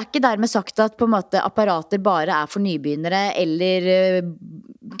 Men det ikke dermed sagt at på en måte apparater bare for nybegynnere eller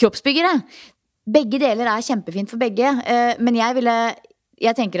kroppsbyggere. Begge deler kjempefint for begge, men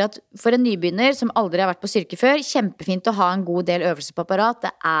jeg tenker at for en nybegynner som aldri har vært på styrke før, kjempefint å ha en god del øvelser på apparat.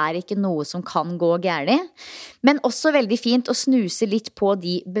 Det ikke noe som kan gå gærent, men også veldig fint å snuse litt på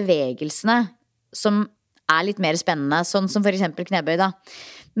de bevegelsene som litt mer spennende, sånn som for eksempel knebøy da.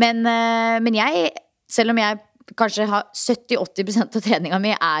 Men jeg, selv om jeg kanskje har 70-80% av treninga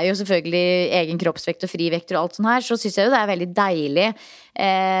mi jo selvfølgelig egen kroppsvekt og frivekter og alt sånt her, så synes jeg jo det veldig deilig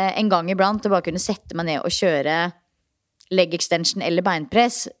en gang iblant å bare kunne sette meg ned og kjøre leg extension eller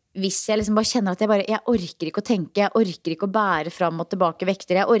beinpress, hvis jeg liksom bare kjenner at jeg orker ikke å tenke, jeg orker ikke å bære fram og tilbake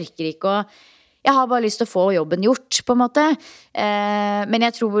vekter, jeg har bare lyst til å få jobben gjort på en måte,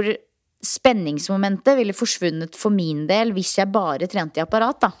 men jeg tror spenningsmomentet ville forsvunnet for min del hvis jeg bare trente i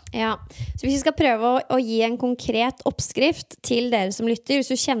apparat da. Ja, så hvis vi skal prøve å gi en konkret oppskrift til dere som lytter,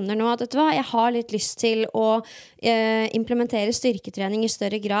 hvis du kjenner nå at vet du hva, jeg har litt lyst til å implementere styrketrening i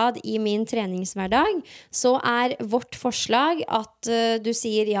større grad i min treningshverdag, så vårt forslag at du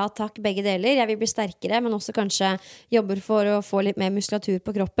sier ja takk begge deler, jeg vil bli sterkere, men også kanskje jobber for å få litt mer muskulatur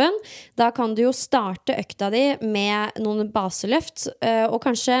på kroppen. Da kan du jo starte økta di med noen baseløft, og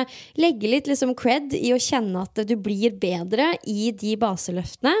kanskje legge legge litt liksom cred I å kjenne at du blir bedre I de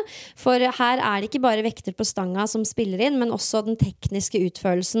baseløftene. For her det ikke bare vekter på stanga som spiller inn, men også den tekniske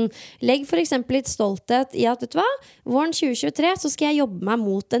utførelsen. Legg for eksempel litt stolthet I at, vet du hva, våren 2023 så skal jeg jobbe meg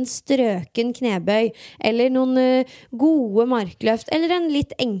mot en strøken knebøy, eller noen gode markløft, eller en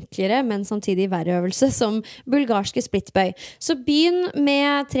litt enklere, men samtidig verre øvelse, som bulgarske splittbøy. Så begynn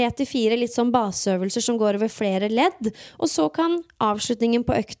med 3-4 litt sånn baseøvelser som går over flere ledd, og så kan avslutningen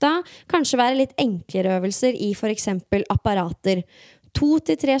på økta kanskje være litt enklere øvelser I for eksempel apparater.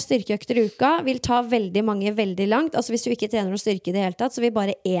 2-3 styrkeøkter I uka vil ta veldig mange veldig langt. Altså hvis du ikke trener noe styrke I det hele tatt, så vil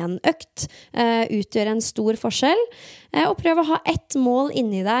bare en økt utgjøre en stor forskjell. Og prøv å ha ett mål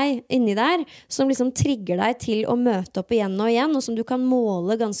inni der, som liksom trigger deg til å møte opp igjen og igjen, og som du kan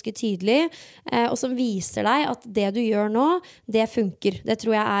måle ganske tydelig, og som viser deg at det du gjør nå, det funker. Det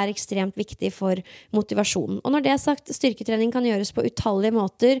tror jeg ekstremt viktig for motivasjonen. Og når det sagt, styrketrening kan gjøres på utallige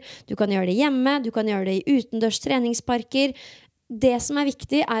måter. Du kan gjøre det hjemme, du kan gjøre det I utendørs treningsparker. Det som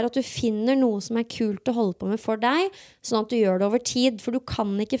viktig at du finner noe som kult å holde på med for deg, sånn at du gjør det over tid, for du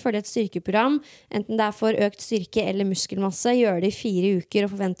kan ikke følge et styrkeprogram, enten det for økt styrke eller muskelmasse, gjøre det I 4 uker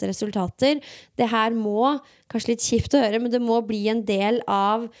og forvente resultater. Det her må, kanskje litt kjipt å høre, men det må bli en del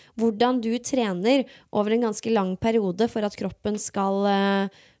av hvordan du trener over en ganske lang periode for at kroppen skal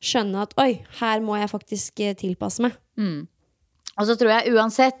skjønne at, oi, her må jeg faktisk tilpasse meg. Og så tror jeg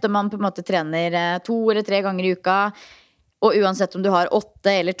uansett om man på en måte trener 2 eller 3 ganger I uka, og uansett om du har 8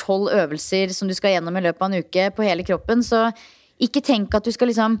 eller 12 øvelser som du skal gjennom I løpet av en uke på hele kroppen, så ikke tenk at du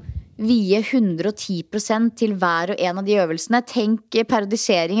skal liksom vie 110% til hver og en av de øvelsene. Tenk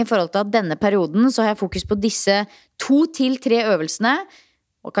periodisering I forhold til at denne perioden så har jeg fokus på disse 2-3 øvelsene,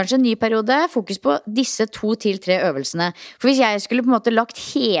 og kanskje en ny periode, fokus på disse 2-3 øvelsene. For hvis jeg skulle på en måte lagt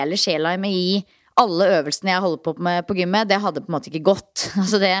hele sjela med I alle øvelsene jeg holder på med på gymmet, det hadde på en måte ikke gått.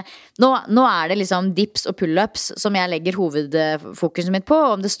 Altså nå det liksom dips og pull-ups som jeg legger hovedfokuset mitt på,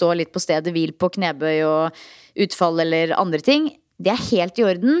 om det står litt på stedet hvil på knebøy og utfall eller andre ting. Det helt I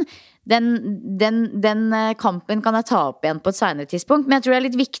orden. Den kampen kan jeg ta opp igjen på et senere tidspunkt, men jeg tror det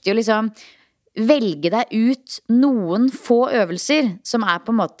litt viktig å liksom velge deg ut noen få øvelser som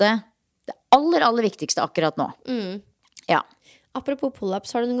på en måte det aller viktigste akkurat nå. Ja. Apropos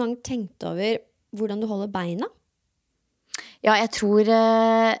pull-ups, har du noen gang tenkt over hvordan du holder beina? Ja, jeg tror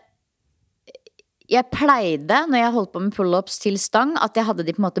jeg pleide, når jeg holdt på med pull-ups til stang, at jeg hadde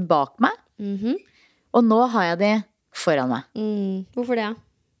de på en måte bak meg. Og nå har jeg de foran meg. Hvorfor det?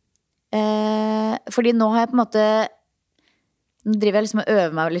 Fordi nå har jeg på en måte Nå driver jeg liksom og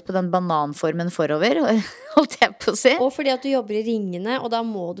øver meg litt på den bananformen forover, holdt jeg på å si. Og fordi at du jobber I ringene, og da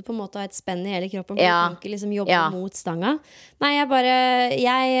må du på en måte ha et spenn I hele kroppen, for du kan ikke liksom jobbe mot stanga. Nei,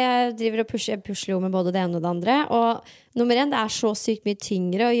 jeg driver og pusler jo med både det ene og det andre, og nummer 1, det så sykt mye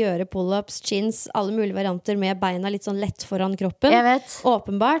tyngre å gjøre pull-ups, chins, alle mulige varianter med beina litt sånn lett foran kroppen. Jeg vet.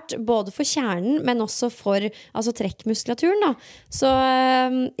 Åpenbart, både for kjernen, men også for trekkmuskulaturen da. Så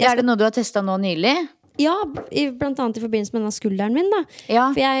det noe du har testet nå nylig? Ja, blant annet I forbindelse med denne skulderen min da. Ja.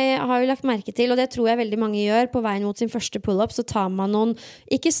 For jeg har jo lagt merke til, og det tror jeg veldig mange gjør, på veien mot sin første pull-up, så tar man noen,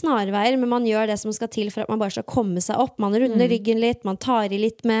 ikke snarveier, men man gjør det som skal til for at man bare skal komme seg opp. Man runder ryggen litt, man tar I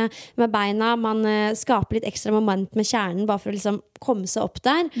litt med beina, man skaper litt ekstra moment med kjernen, bare for å liksom komme seg opp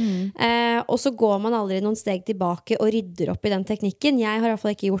der. Og så går man aldri noen steg tilbake og rydder opp I den teknikken. Jeg har I hvert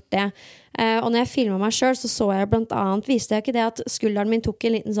fall ikke gjort det. Og når jeg filmet meg selv, så jeg blant annet, viste jeg ikke det at skulderen min tok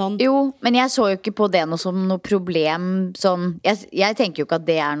en liten sånn. Jo, men jeg så jo ikke på det noe som noe problem sånn. Jeg tenker jo ikke at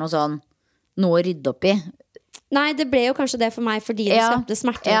det noe sånn noe å rydde opp I. Nei, det ble jo kanskje det for meg fordi det skapte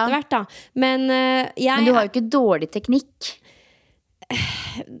smerter etter hvert da. Men Men du har jo ikke dårlig teknikk.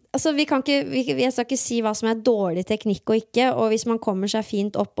 Altså, jeg skal ikke si hva som dårlig teknikk og ikke, og hvis man kommer seg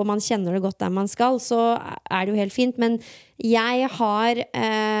fint opp og man kjenner det godt der man skal, så det jo helt fint, men jeg har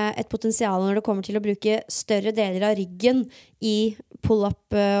et potensial når det kommer til å bruke større deler av ryggen I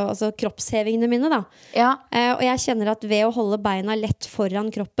pull-up, altså kroppshevingene mine da. Og jeg kjenner at ved å holde beina lett foran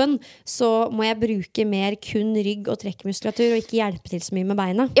kroppen, så må jeg bruke mer kun rygg og trekkmuskulatur, og ikke hjelpe til så mye med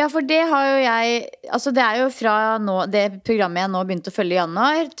beina. Ja, for det har jo jeg, altså det jo fra nå, det programmet jeg nå begynte å følge I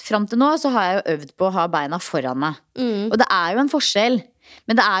januar, frem til nå så har jeg jo øvd på å ha beina foran meg. Og det jo en forskjell,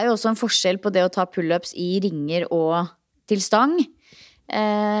 men det jo også en forskjell på det å ta pull-ups I ringer og til stang.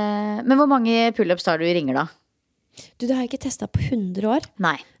 Men hvor mange pull-ups tar du I ringer da? Du, det har jeg ikke testet på 100 år.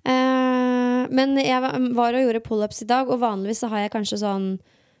 Nei. Men jeg var og gjorde pull-ups I dag, og vanligvis så har jeg kanskje sånn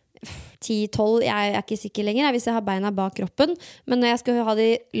 10-12, jeg ikke sikker lenger hvis jeg har beina bak kroppen, men når jeg skal ha de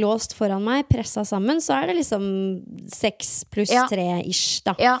låst foran meg, presset sammen, så det liksom 6 pluss 3 ish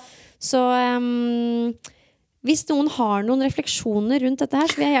da. Så hvis noen har noen refleksjoner rundt dette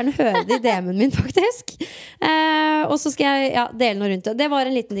her, så vil jeg gjerne høre det i DM-en min, faktisk. Og så skal jeg dele noe rundt det. Det var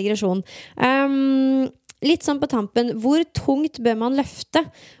en liten digresjon. Litt sånn på tampen, hvor tungt bør man løfte?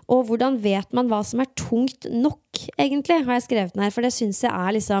 Og hvordan vet man hva som tungt nok, egentlig, har jeg skrevet den her. For det synes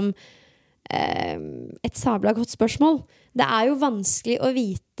jeg liksom et sabla godt spørsmål. Det jo vanskelig å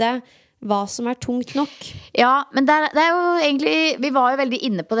vite hva som tungt nok. Ja, men det jo egentlig, vi var jo veldig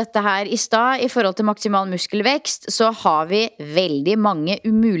inne på dette her i stad. I forhold til maksimal muskelvekst så har vi veldig mange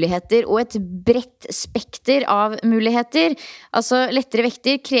umuligheter og et bredt spekter av muligheter. Altså lettere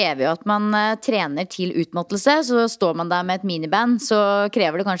vekter krever jo at man trener til utmattelse. Så står man der med et miniband, så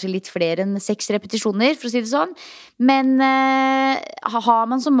krever det kanskje litt flere enn 6 repetisjoner, for å si det sånn. Men har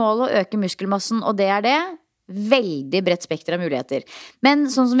man som mål å øke muskelmassen, og det det, veldig bredt spekter av muligheter. Men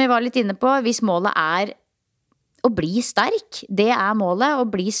sånn som vi var litt inne på, hvis målet å bli sterk, det målet, å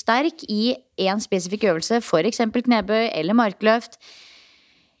bli sterk i en spesifikk øvelse, for eksempel knebøy eller markløft,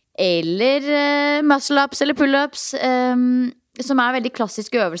 eller muscle-ups eller pull-ups, som veldig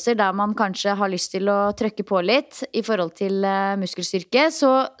klassiske øvelser der man kanskje har lyst til å trykke på litt i forhold til muskelstyrke,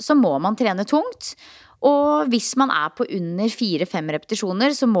 så må man trene tungt. Og hvis man på under 4-5 repetisjoner,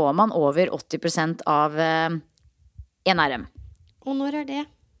 så må man over 80% av NRM. Og når det?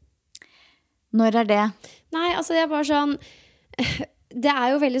 Når det? Nei, altså det bare sånn... Det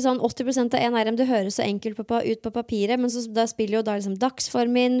jo veldig sånn 80% av NRM, det høres så enkelt ut på papiret, men så da spiller jo da liksom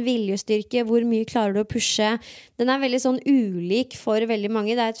dagsformen, viljestyrke, hvor mye klarer du å pushe. Den veldig sånn ulik for veldig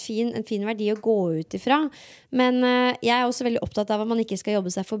mange. Det en fin verdi å gå ut ifra. Men jeg også veldig opptatt av at man ikke skal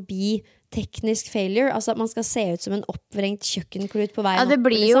jobbe seg forbi teknisk failure. Altså at man skal se ut som en oppvrengt kjøkkenklut på veien opp. Ja, det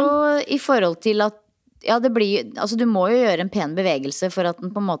blir jo i forhold til at det blir, altså du må jo gjøre en pen bevegelse for at den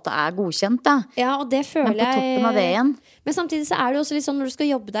på en måte godkjent da. Ja, og det føler jeg. Men på toppen av det igjen. Men samtidig så det jo også litt sånn når du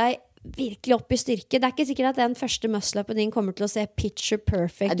skal jobbe deg virkelig opp i styrke. Det ikke sikkert at den første muscle-upen din kommer til å se picture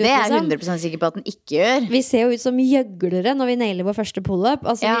perfect ut. Det jeg 100% sikker på at den ikke gjør. Vi ser jo ut som gjøglere når vi nailer vår første pull-up.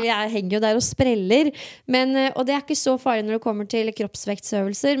 Altså, jeg henger jo der og spreller. Men, og det ikke så farlig når det kommer til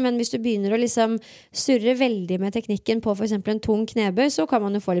kroppsvektsøvelser. Men hvis du begynner å liksom surre veldig med teknikken på for eksempel en tung knebøy, så kan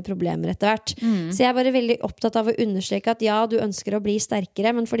man jo få litt problemer etter hvert. Så jeg bare veldig opptatt av å understreke at ja, du ønsker å bli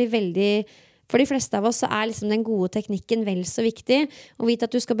sterkere, men for de fleste av oss så liksom den gode teknikken vel så viktig. Å vite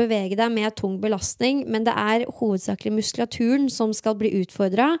at du skal bevege deg med tung belastning, men det hovedsakelig muskulaturen som skal bli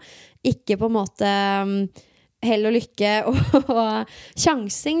utfordret. Ikke på en måte hell og lykke og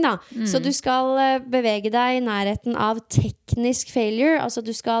sjansing da. Så du skal bevege deg i nærheten av teknisk failure. Altså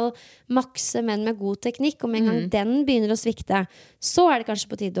du skal makse menn med god teknikk, og med en gang den begynner å svikte, så det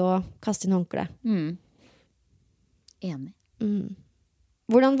kanskje på tide å kaste inn håndkle. Enig.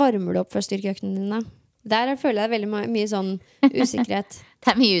 Hvordan varmer du opp for styrkeøkene dine? Der føler jeg veldig mye sånn usikkerhet.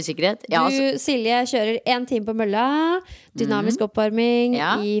 Det mye usikkerhet. Ja, du, Silje, kjører 1 time på mølla, dynamisk oppvarming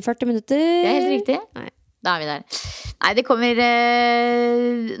i 40 minutter. Det helt riktig. Nei. Da vi der. Nei, det kommer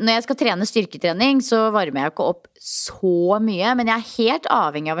når jeg skal trene styrketrening, så varmer jeg ikke opp så mye, men jeg helt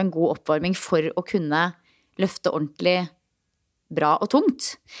avhengig av en god oppvarming for å kunne løfte ordentlig bra og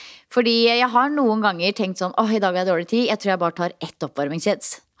tungt. Fordi jeg har noen ganger tenkt sånn, i dag har jeg dårlig tid, jeg tror jeg bare tar 1 oppvarmingssets.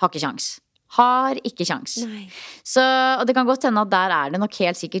 Har ikke sjans. Så, og det kan godt hende at der det nok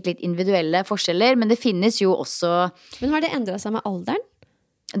helt sikkert litt individuelle forskjeller, men det finnes jo også... Men har det endret seg med alderen?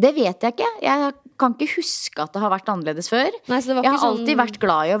 Det vet jeg ikke. Jeg kan ikke huske at det har vært annerledes før. Nei, jeg har alltid vært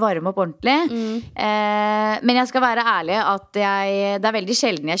glad i å varme opp ordentlig. Men jeg skal være ærlig at det veldig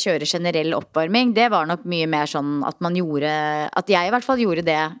sjelden jeg kjører generell oppvarming. Det var nok mye mer sånn at jeg i hvert fall gjorde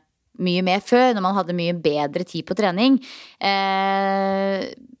det mye mer før, når man hadde mye bedre tid på trening.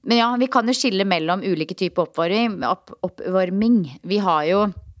 Men ja, vi kan jo skille mellom ulike typer oppvarming. Vi har jo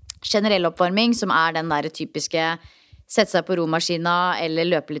generell oppvarming, som den der typiske sette seg på romaskina eller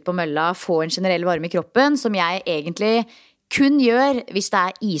løpe litt på mølla, få en generell varme i kroppen, som jeg egentlig kun gjør hvis det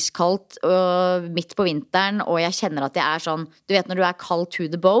iskaldt midt på vinteren, og jeg kjenner at jeg sånn, du vet når du kald to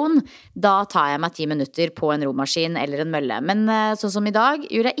the bone, da tar jeg meg 10 minutter på en romaskin eller en mølle. Men sånn som i dag,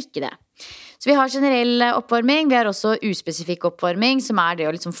 gjør jeg ikke det. Så vi har generell oppvarming, vi har også uspesifikk oppvarming, som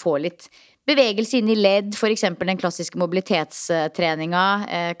det å liksom få litt bevegelse inn i ledd, for eksempel den klassiske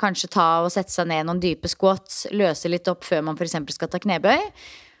mobilitetstreninga, kanskje ta og sette seg ned noen dype squats, løse litt opp før man for eksempel skal ta knebøy.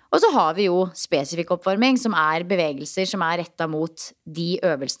 Og så har vi jo spesifikk oppvarming, som bevegelser som rettet mot de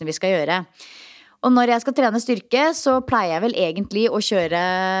øvelsene vi skal gjøre. Og når jeg skal trene styrke, så pleier jeg vel egentlig å kjøre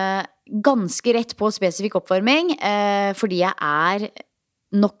ganske rett på spesifikk oppvarming, fordi jeg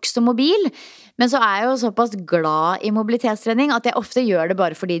nok som mobil. Men så er jeg jo såpass glad i mobilitetstrening at jeg ofte gjør det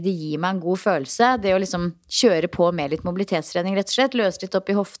bare fordi det gir meg en god følelse. Det å liksom kjøre på med litt mobilitetstrening, rett og slett. Løse litt opp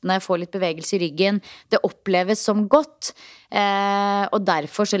i hoftene, få litt bevegelse i ryggen. Det oppleves som godt. Og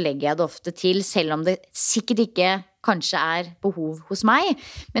derfor så legger jeg det ofte til, selv om det sikkert ikke kanskje er behov hos meg.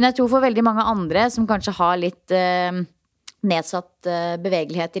 Men jeg tror for veldig mange andre som kanskje har litt nedsatt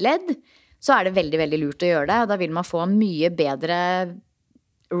bevegelighet i ledd, så er det veldig, veldig lurt å gjøre det. Og da vil man få mye bedre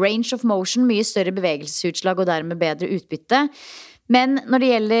range of motion, mye større bevegelsesutslag og dermed bedre utbytte. Men når det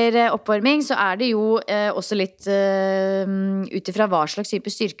gjelder oppvarming, så er det jo også litt ut ifra hva slags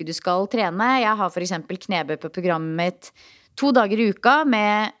type styrke du skal trene. Jeg har for eksempel knebøy på programmet mitt 2 dager i uka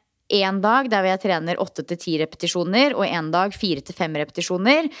med en dag der jeg trener 8-10 repetisjoner, og en dag 4-5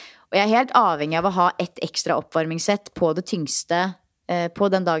 repetisjoner. Og jeg er helt avhengig av å ha et ekstra oppvarmingssett på det tyngste på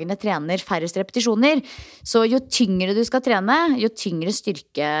den dagen jeg trener færrest repetisjoner. Så jo tyngre du skal trene, jo tyngre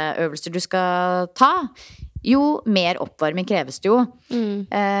styrkeøvelser du skal ta, jo mer oppvarming kreves det jo.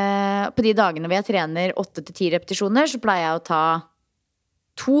 På de dagene hvor jeg trener 8-10 repetisjoner, så pleier jeg å ta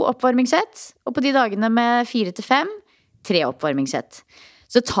 2 oppvarmingssett, og på de dagene med 4-5, 3 oppvarmingssett.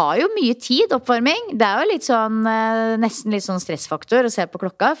 Så det tar jo mye tid, oppvarming. Det er jo litt sånn, nesten litt sånn stressfaktor å se på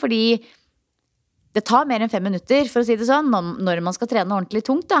klokka, fordi det tar mer enn 5 minutter, for å si det sånn, når man skal trene ordentlig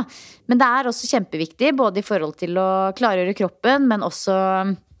tungt, da. Men det er også kjempeviktig, både i forhold til å klargjøre kroppen, men også,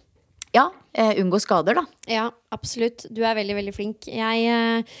 unngå skader, da. Ja, absolutt. Du er veldig, veldig flink. Jeg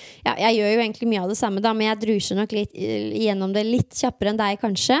gjør jo egentlig mye av det samme, da, men jeg druser nok litt gjennom det litt kjappere enn deg,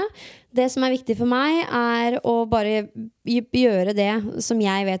 kanskje. Det som er viktig for meg er å bare gjøre det som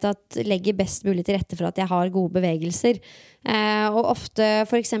jeg vet at legger best mulig til rette for at jeg har gode bevegelser. Og ofte,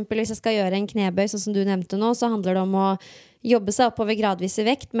 for eksempel hvis jeg skal gjøre en knebøy, sånn som du nevnte nå, så handler det om å jobbe seg oppover gradvis i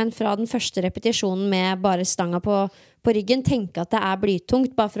vekt, men fra den første repetisjonen med bare stanga på ryggen, tenke at det er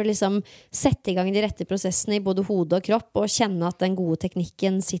blytungt, bare for å liksom sette i gang de rette prosessene i både hode og kropp, og kjenne at den gode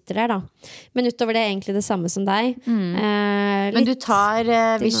teknikken sitter der, da. Men utover det er egentlig det samme som deg. Men du tar,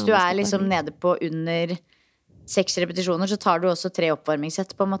 hvis du er liksom nede på under 6 repetisjoner, så tar du også 3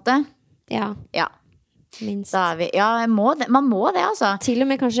 oppvarmingssett på en måte? Ja. Minst. Man må det, altså. Til og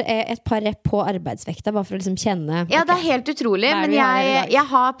med kanskje et par rep på arbeidsvekta, bare for å liksom kjenne. Ja, det er helt utrolig, men jeg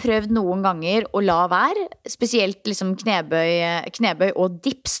har prøvd noen ganger å la være. Spesielt liksom knebøy og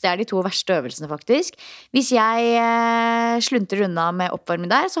dips. Det er de 2 verste øvelsene, faktisk. Hvis jeg slunter unna med oppvarming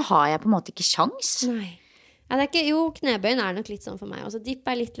der, så har jeg på en måte ikke sjans. Nei. Ja, det er ikke, knebøyen er nok litt sånn for meg. Altså, dipp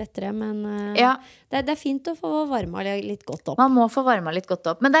er litt lettere, men det er fint å få varma litt godt opp. Man må få varma litt godt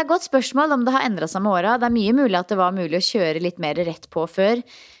opp. Men det er et godt spørsmål om det har endret seg med åra. Det er mye mulig at det var mulig å kjøre litt mer rett på før.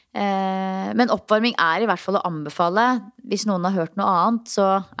 Men oppvarming er i hvert fall å anbefale. Hvis noen har hørt noe annet,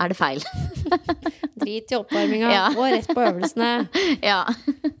 så er det feil. Drit i oppvarminga og rett på øvelsene. Ja.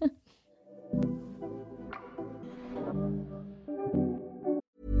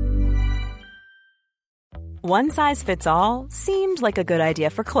 One size fits all seemed like a good idea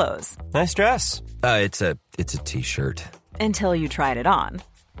for clothes. Nice dress. It's a t-shirt. Until you tried it on.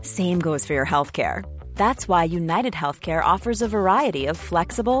 Same goes for your healthcare. That's why United Healthcare offers a variety of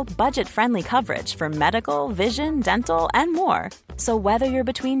flexible, budget-friendly coverage for medical, vision, dental, and more. So whether you're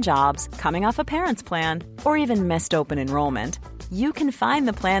between jobs, coming off a parent's plan, or even missed open enrollment, you can find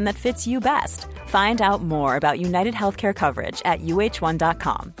the plan that fits you best. Find out more about United Healthcare coverage at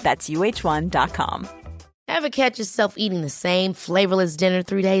uh1.com. That's uh1.com. Ever catch yourself eating the same flavorless dinner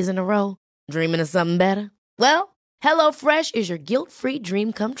 3 days in a row? Dreaming of something better? Well, HelloFresh is your guilt-free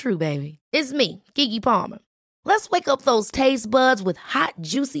dream come true, baby. It's me, Keke Palmer. Let's wake up those taste buds with hot,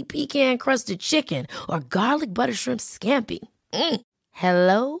 juicy pecan-crusted chicken or garlic butter shrimp scampi.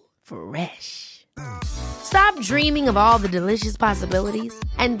 Hello Fresh. Stop dreaming of all the delicious possibilities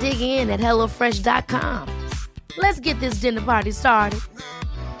and dig in at HelloFresh.com. Let's get this dinner party started.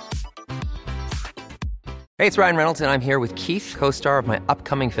 Hey, it's Ryan Reynolds, and I'm here with Keith, co-star of my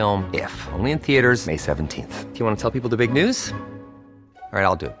upcoming film, If, only in theaters May 17th. Do you want to tell people the big news? All right,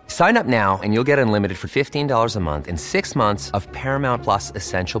 I'll do it. Sign up now and you'll get unlimited for $15 a month and 6 months of Paramount Plus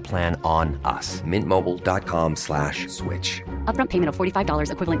Essential Plan on us. Mintmobile.com/switch. Upfront payment of $45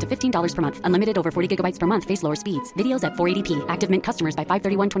 equivalent to $15 per month. Unlimited over 40 gigabytes per month. Face lower speeds. Videos at 480p. Active Mint customers by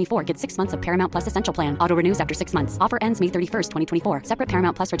 531.24 get 6 months of Paramount Plus Essential Plan. Auto renews after 6 months. Offer ends May 31st, 2024. Separate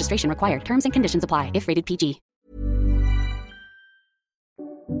Paramount Plus registration required. Terms and conditions apply if rated PG.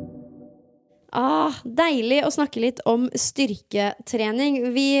 Deilig å snakke litt om styrketrening.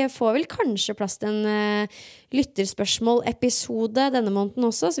 Vi får vel kanskje plass til en lytterspørsmål-episode denne måneden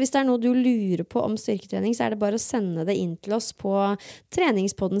også, så hvis det noe du lurer på om styrketrening, så det bare å sende det inn til oss på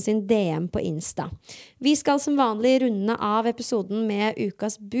treningspodden sin DM på Insta. Vi skal som vanlig runde av episoden med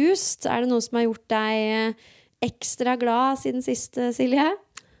ukas boost. Det noe som har gjort deg ekstra glad siden sist, Silje?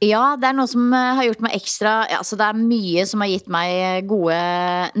 Ja, det noe som har gjort meg ekstra altså det mye som har gitt meg gode,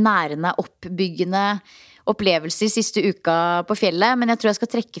 nærende, oppbyggende opplevelser siste uka på fjellet. Men jeg tror jeg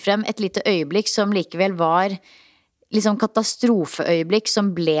skal trekke frem et lite øyeblikk som likevel var liksom katastrofeøyeblikk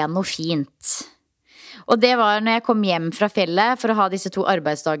som ble noe fint. Og det var når jeg kom hjem fra fjellet for å ha disse 2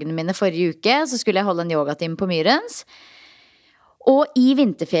 arbeidsdagene mine forrige uke. Så skulle jeg holde en yogatime på Myrens. Og i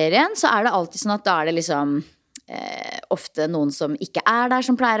vinterferien så det alltid sånn at da det liksom ofte noen som ikke der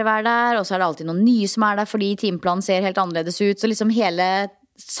som pleier å være der, og så det alltid noen nye som der fordi timeplanen ser helt annerledes ut, så liksom hele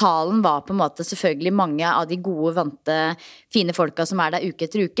salen var på en måte selvfølgelig mange av de gode, vante, fine folka som der uke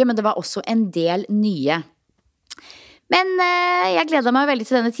etter uke, men det var også en del nye. Men jeg gledet meg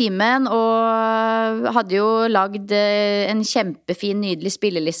veldig til denne timen, og hadde jo lagd en kjempefin, nydelig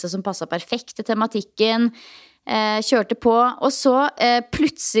spilleliste som passet perfekt til tematikken. Kjørte på, og så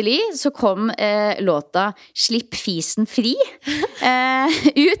plutselig så kom låta Slipp fisen fri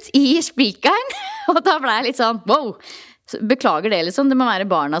ut i speakeren, og da ble jeg litt sånn, wow, beklager det liksom, det må være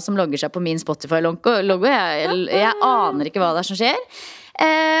barna som logger seg på min Spotify-logo, jeg aner ikke hva det som skjer.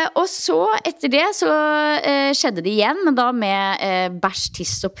 Og så etter det så skjedde det igjen, men da med bæsj,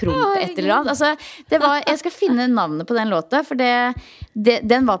 tiss og promp et eller annet. Altså, jeg skal finne navnet på den låta, for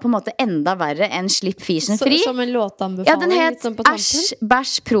den var på en måte enda verre enn Slipp fisen fri. Som en låtanbefaling? Ja, den het Æsj,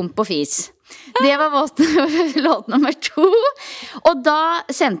 bæsj, promp og fis. Det var låt nummer 2. Og da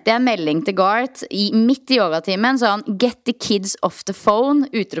sendte jeg en melding til Garth midt i yogatimen, sånn, get the kids off the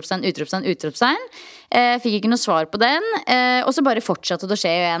phone, utropstegn, utropstegn, utropstegn. Fikk ikke noe svar på den, og så bare fortsatte det å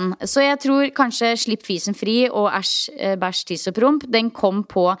skje igjen. Så jeg tror kanskje Slipp fisen fri og Æsj, bæsj, tiss og promp, den kom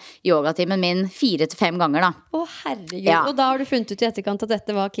på yogatimen min 4 til 5 ganger da. Herregud, og da har du funnet ut i etterkant at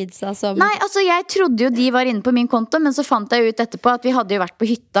dette var kidsa som... Nei, altså jeg trodde jo de var inne på min konto, men så fant jeg ut etterpå at vi hadde jo vært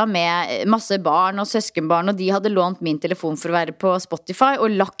på hytta med masse barn og søskenbarn, og de hadde lånt min telefon for å være på Spotify,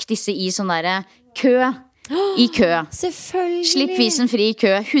 og lagt disse i sånn der kø. I kø. Selvfølgelig. Slipp fisen fri i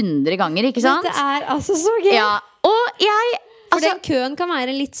kø 100 ganger, ikke sant? Dette altså så gøy. Ja, og jeg... For den køen kan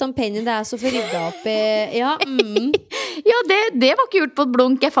være litt sånn pain in the ass å få rydda opp i. Ja, ja det var ikke gjort på et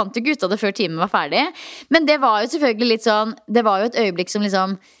blunk. Jeg fant jo ikke ut av det før timen var ferdig. Men det var jo selvfølgelig litt sånn, det var jo et øyeblikk som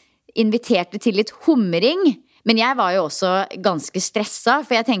liksom inviterte til litt humring. Men jeg var jo også ganske stresset,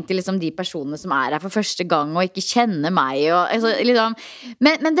 for jeg tenkte liksom de personene som her for første gang og ikke kjenner meg og, altså, liksom.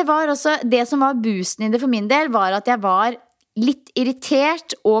 Men det var også, det som var boosten i det for min del, var at jeg var litt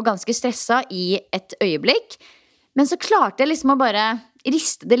irritert og ganske stresset i et øyeblikk. Men så klarte jeg liksom å bare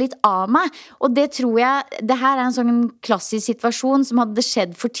riste det litt av meg. Og det tror jeg, det her en sånn klassisk situasjon som hadde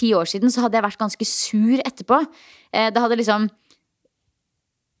skjedd for 10 år siden, så hadde jeg vært ganske sur etterpå. Det hadde liksom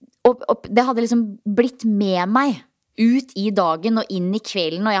det hadde liksom blitt med meg ut i dagen og inn i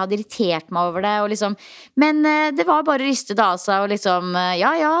kvelden, og jeg hadde irritert meg over det og liksom, men det var bare ristet av seg og liksom,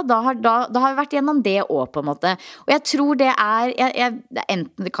 da har vi vært gjennom det også på en måte, og jeg tror det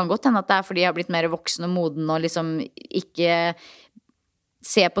enten det kan godt hende at det fordi jeg har blitt mer voksen og moden og liksom ikke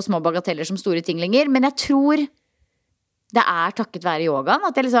se på små bagateller som store ting lenger, men jeg tror det takket være yogaen,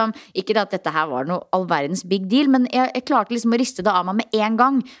 at jeg liksom, ikke at dette her var noe all verdens big deal, men jeg klarte liksom å riste det av meg med en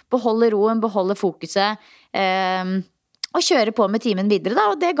gang, beholde roen, beholde fokuset, og kjøre på med timen videre da,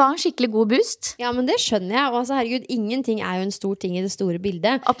 og det ga en skikkelig god boost. Ja, men det skjønner jeg, og altså, herregud, ingenting jo en stor ting i det store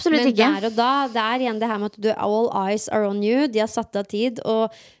bildet. Absolutt ikke. Men der og da, det igjen det her med at all eyes are on you, de har satt av tid,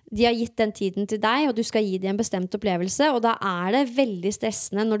 og de har gitt den tiden til deg, og du skal gi dem en bestemt opplevelse, og da det veldig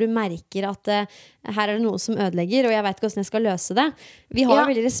stressende når du merker at her det noe som ødelegger, og jeg vet ikke hvordan jeg skal løse det. Vi har,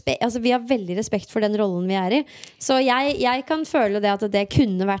 vi har veldig respekt for den rollen vi i. Så jeg kan føle det at det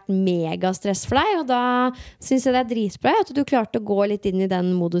kunne vært megastress for deg, og da synes jeg det dritbra at du klarte å gå litt inn i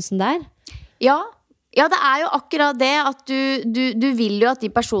den modusen der. Ja, det jo akkurat det at du vil jo at de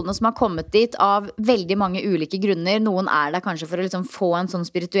personene som har kommet dit av veldig mange ulike grunner, noen der kanskje for å liksom få en sånn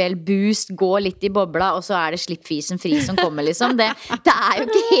spirituell boost, gå litt i bobla, og så det slipp fisen fri som kommer liksom. Det jo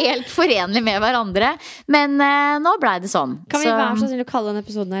ikke helt forenlig med hverandre, men nå ble det sånn. Kan vi være så snill å kalle den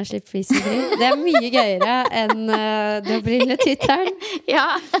episoden her slipp fisen fri? Det mye gøyere enn det opprinnelige tittelen. Ja.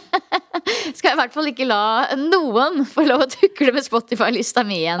 skal jeg i hvert fall ikke la noen få lov å tukle med Spotify-lista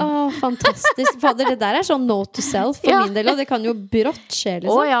mi igjen. Fantastisk. Fader, det der sånn note to self for min del, og det kan jo brått skje,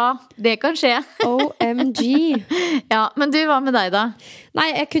 liksom. Ja, det kan skje. OMG. Ja, men du, hva med deg da? Nei,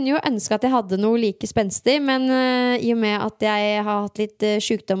 jeg kunne jo ønske at jeg hadde noe like spenstig, men i og med at jeg har hatt litt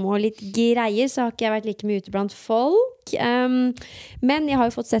sykdom og litt greier, så har ikke jeg vært like mye ute blant folk. Men jeg har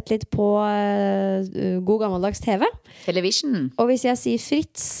jo fått sett litt på god gammeldags TV. Television. Og hvis jeg sier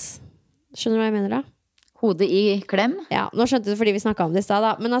Fritz, skjønner du hva jeg mener da? Hodet i klem. Ja, nå skjønte du fordi vi snakket om det i sted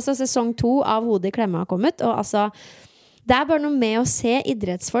da. Men altså, sesong 2 av Hodet i klemme har kommet, og altså det bare noe med å se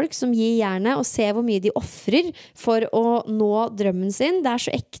idrettsfolk som gir jernet, og se hvor mye de offrer for å nå drømmen sin. Det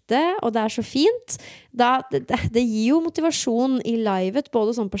så ekte, og det så fint. Det gir jo motivasjon i livet,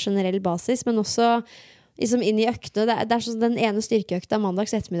 både sånn på generell basis, men også liksom inn i øktene. Det sånn den ene styrkeøkta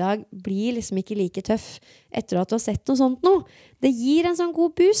mandags ettermiddag blir liksom ikke like tøff etter at du har sett noe sånt nå. Det gir en sånn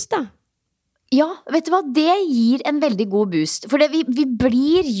god boost da. Ja, vet du hva? Det gir en veldig god boost. For vi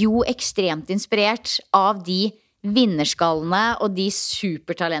blir jo ekstremt inspirert av de vinnerskallene og de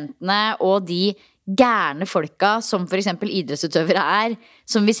supertalentene og de gærne folka som for eksempel idrettsutøvere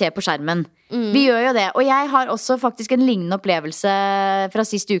som vi ser på skjermen. Vi gjør jo det. Og jeg har også faktisk en lignende opplevelse fra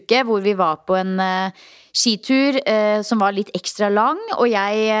sist uke, hvor vi var på en skitur som var litt ekstra lang, og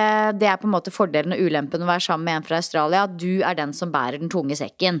det på en måte fordelen og ulempen å være sammen med en fra Australia. Du den som bærer den tunge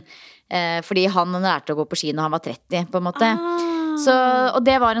sekken. Fordi han lærte å gå på ski når han var 30, på en måte. Og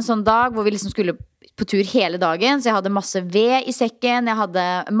det var en sånn dag hvor vi liksom skulle på tur hele dagen, så jeg hadde masse ved i sekken, jeg hadde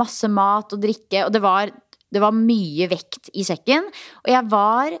masse mat og drikke, og det var mye vekt i sekken, og jeg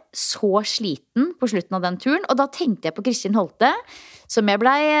var så sliten på slutten av den turen, og da tenkte jeg på Kristin Holte, som jeg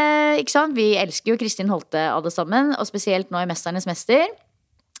ble, ikke sant, vi elsker jo Kristin Holte alle sammen, og spesielt nå i Mesternes Mester,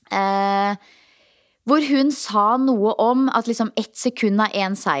 hvor hun sa noe om at liksom 1 sekund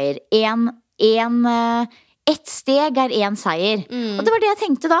en seier, ett steg en seier. Og det var det jeg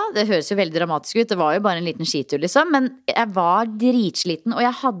tenkte da. Det høres jo veldig dramatisk ut. Det var jo bare en liten skitur liksom. Men jeg var dritsliten, og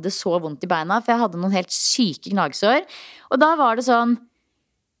jeg hadde så vondt i beina, for jeg hadde noen helt syke gnagsår. Og da var det sånn,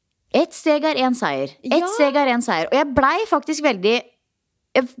 ett steg en seier. Ett steg en seier. Og jeg blei faktisk veldig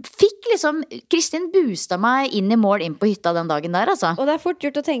jeg fikk liksom Kristin boosta meg inn i mål inn på hytta den dagen der, altså. Og det fort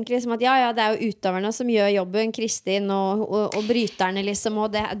gjort å tenke liksom at ja, det jo utøverne som gjør jobben, Kristin og bryterne liksom,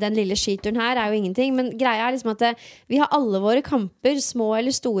 og den lille skituren her jo ingenting, men greia liksom at vi har alle våre kamper, små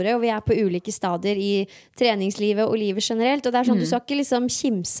eller store, og vi på ulike stadier i treningslivet og livet generelt, og det sånn, du skal ikke liksom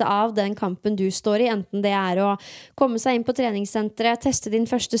kimse av den kampen du står i, enten det å komme seg inn på treningssenteret, teste din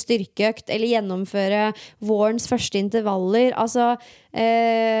første styrkeøkt, eller gjennomføre vårens første intervaller, altså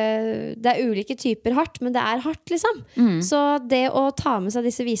det ulike typer hardt, men det hardt liksom. Så det å ta med seg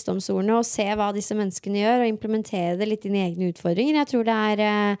disse visdomsordene og se hva disse menneskene gjør og implementere det litt inn i egne utfordringer, jeg tror det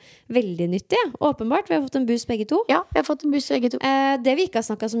veldig nyttig, åpenbart. Vi har fått en boost begge to. Ja, vi har fått en boost begge to. Det vi ikke har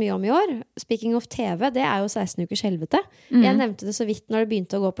snakket så mye om i år, speaking of TV, det jo 16 ukers helvete. Jeg nevnte det så vidt når det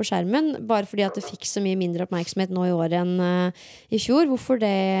begynte å gå på skjermen, bare fordi at det fikk så mye mindre oppmerksomhet nå i år enn i fjor. Hvorfor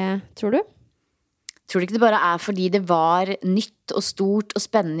det, tror du? Tror du ikke det bare fordi det var nytt og stort og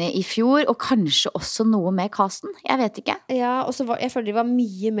spennende i fjor, og kanskje også noe med casten? Jeg vet ikke. Ja, og så jeg føler det var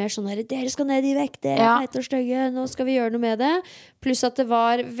mye mer sånn der, dere skal ned i vekt, dere feite og støgge, nå skal vi gjøre noe med det. Pluss at det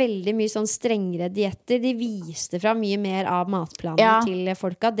var veldig mye sånn strengere dietter. De viste fra mye mer av matplanene til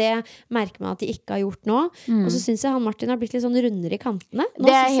folka. Det merker man at de ikke har gjort nå. Og så synes jeg han Martin har blitt litt sånn rundere i kantene. Nå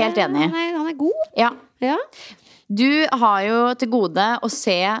det jeg helt enig. Han god. Ja. Du har jo til gode å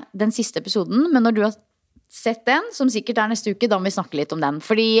se den siste episoden, men når du har sett den, som sikkert neste uke, da må vi snakke litt om den.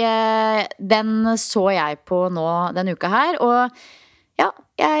 Fordi den så jeg på nå denne uka her, og ja,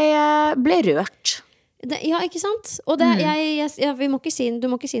 jeg ble rørt. Ja, ikke sant? Og vi må ikke si, du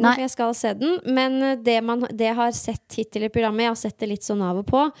må ikke si noe, for jeg skal se den, men det jeg har sett hittil i programmet, jeg har sett det litt sånn av og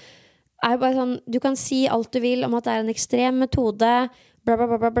på, jo bare sånn, du kan si alt du vil om at det en ekstrem metode, bla bla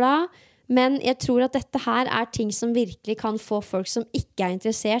bla bla bla, men jeg tror at dette her ting som virkelig kan få folk som ikke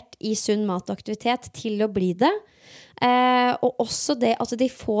interessert i sunn mataktivitet til å bli det. Og også det at de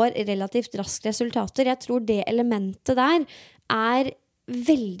får relativt raske resultater. Jeg tror det elementet der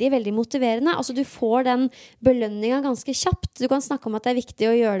veldig, veldig motiverende. Altså du får den belønningen ganske kjapt. Du kan snakke om at det viktig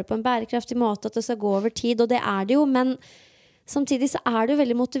å gjøre det på en bærekraftig måte, at det skal gå over tid, og det det jo, men samtidig så det jo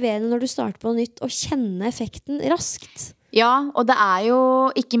veldig motiverende når du starter på nytt og kjenner effekten raskt. Ja, og det jo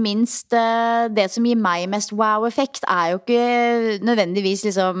ikke minst det som gir meg mest wow-effekt jo ikke nødvendigvis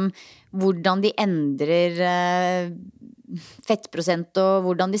liksom hvordan de endrer fettprosent og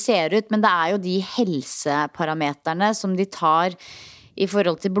hvordan de ser ut, men det jo de helseparameterne som de tar i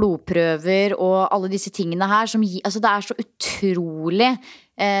forhold til blodprøver og alle disse tingene her som altså det så utrolig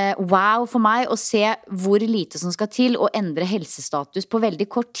wow for meg å se hvor lite som skal til å endre helsestatus på veldig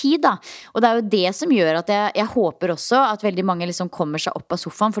kort tid da. Og det jo det som gjør at jeg håper også at veldig mange liksom kommer seg opp av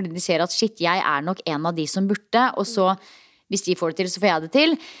sofaen, fordi de ser at shit, jeg nok en av de som burde, og så hvis de får det til, så får jeg det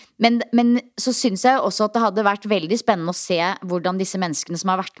til. Men så synes jeg også at det hadde vært veldig spennende å se hvordan disse menneskene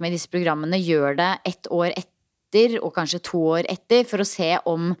som har vært med i disse programmene gjør det 1 år etter, og kanskje 2 år etter, for å se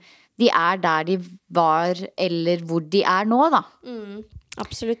om de der de var, eller hvor de nå da.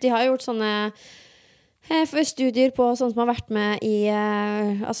 Absolutt, de har gjort sånne studier på sånne som har vært med i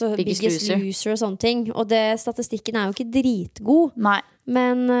altså Biggest Loser og sånne ting. Og statistikken jo ikke dritgod. Nei.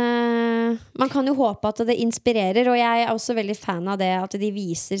 Men man kan jo håpe at det inspirerer. Og jeg også veldig fan av det at de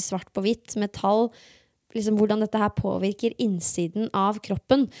viser svart på hvitt med tall liksom hvordan dette her påvirker innsiden av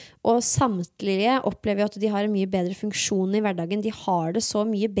kroppen. Og samtlige opplever jo at de har en mye bedre funksjon i hverdagen. De har det så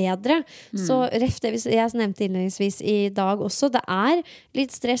mye bedre. Så ref det jeg nevnte innledningsvis i dag også, det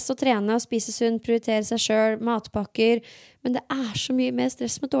litt stress å trene og spise sunt, prioritere seg selv, matpakker, men det så mye mer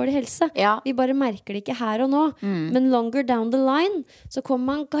stress med dårlig helse. Ja. Vi bare merker det ikke her og nå. Men longer down the line så kommer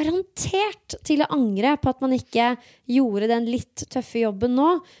man garantert til å angre på at man ikke gjorde den litt tøffe jobben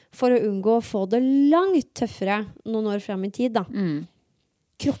nå, for å unngå å få det langt tøffere noen år frem i tid da.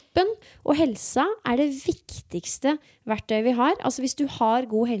 Kroppen og helsa det viktigste verktøyet vi har. Altså hvis du har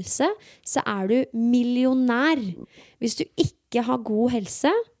god helse, så du millionær. Hvis du ikke har god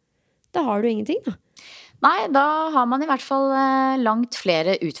helse, da har du ingenting da. Nei, da har man i hvert fall langt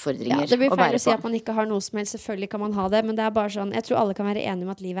flere utfordringer. Ja, det blir feil å si at man ikke har noe som helst. Selvfølgelig kan man ha det, men det bare sånn, jeg tror alle kan være enige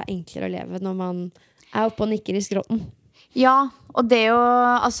om at livet enklere å leve når man oppe og nikker i skrotten. Ja, og det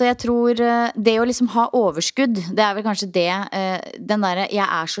altså jeg tror det å liksom ha overskudd, det vel kanskje det, den der,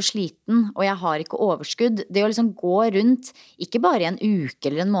 jeg så sliten, og jeg har ikke overskudd. Det å liksom gå rundt, ikke bare en uke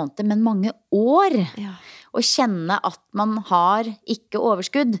eller en måned, men mange år, og kjenne at man har ikke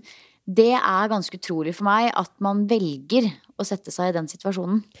overskudd, det ganske utrolig for meg at man velger å sette seg i den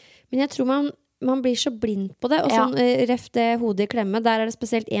situasjonen. Men jeg tror man blir så blind på det. Og sånn, ref det hodet i klemme, der det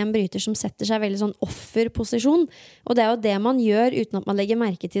spesielt en bryter som setter seg veldig sånn offerposisjon. Og det jo det man gjør uten at man legger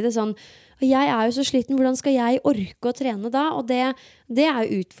merke til det. Sånn, jeg jo så sliten, hvordan skal jeg orke å trene da? Og det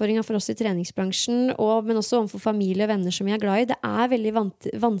jo utfordringen for oss i treningsbransjen, men også overfor familie og venner som vi glad i. Det veldig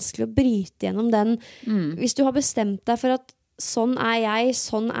vanskelig å bryte gjennom den. Hvis du har bestemt deg for at sånn jeg,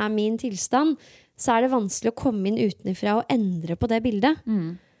 sånn min tilstand, så det vanskelig å komme inn utenifra og endre på det bildet.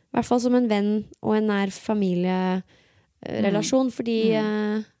 I hvert fall som en venn og en nær familierelasjon, fordi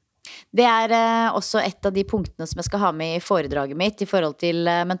det også et av de punktene som jeg skal ha med i foredraget mitt i forhold til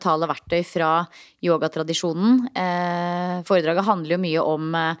mentale verktøy fra yogatradisjonen. Foredraget handler jo mye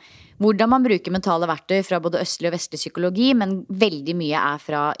om hvordan man bruker mentale verktøy fra både østlig og vestlig psykologi, men veldig mye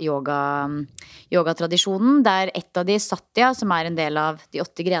fra yogatradisjonen, der et av de, Satya, som en del av de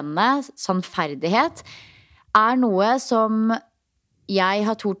 8 grenene, sannferdighet, noe som jeg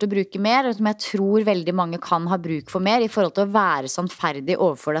har tort å bruke mer, og som jeg tror veldig mange kan ha bruk for mer, i forhold til å være sannferdig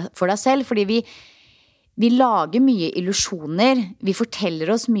overfor deg selv, fordi vi lager mye illusjoner, vi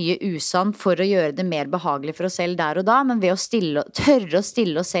forteller oss mye usant for å gjøre det mer behagelig for oss selv der og da, men ved å tørre å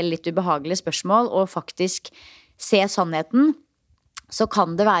stille oss selv litt ubehagelige spørsmål og faktisk se sannheten, så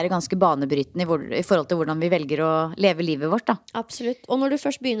kan det være ganske banebrytende i forhold til hvordan vi velger å leve livet vårt da. Absolutt, og når du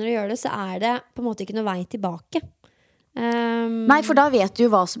først begynner å gjøre det, så det på en måte ikke noe vei tilbake. Nei, for da vet du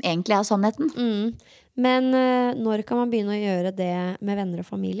jo hva som egentlig sannheten. Men når kan man begynne å gjøre det med venner og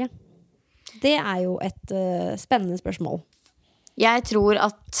familie? Det jo et spennende spørsmål. Jeg tror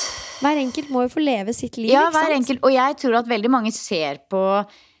at hver enkelt må jo få leve sitt liv, ja, ikke sant? Hver enkelt, og jeg tror at veldig mange ser på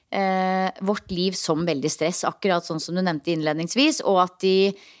vårt liv som veldig stress, akkurat sånn som du nevnte innledningsvis, og at de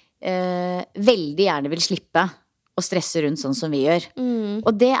veldig gjerne vil slippe å stresse rundt sånn som vi gjør.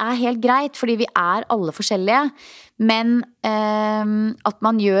 Og det helt greit, fordi vi alle forskjellige, men at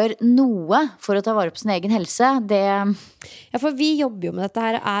man gjør noe for å ta vare på sin egen helse, det Ja, for vi jobber jo med dette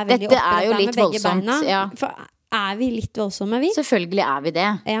her, veldig dette oppe jo dette litt med begge voldsomt, beina. ja. For vi litt voldsomme, vi? Selvfølgelig vi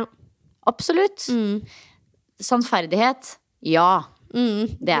det. Ja. Absolutt. Sannferdighet, ja.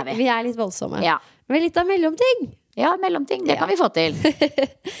 Det vi. Vi litt voldsomme. Ja. Men litt av mellomting. Ja, mellomting, det kan vi få til.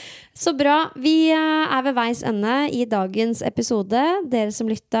 Så bra, vi ved veis ende i dagens episode. Dere som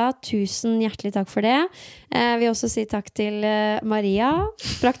lyttet, tusen hjertelig takk for det. Vi også si takk til Maria,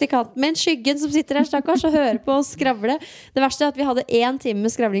 praktikanten min, skyggen som sitter her, stakkars, og hører på oss skravle. Det verste at vi hadde 1 time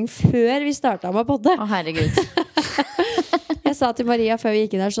med skravling før vi startet med podde. Å, herregud. Jeg sa til Maria før vi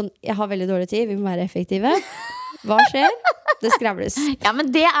gikk inn her sånn, jeg har veldig dårlig tid, vi må være effektive. Hva skjer? Det skravles. Ja,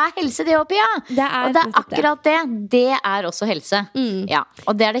 men det helse det oppi, ja. Og det akkurat det. Det også helse. Ja.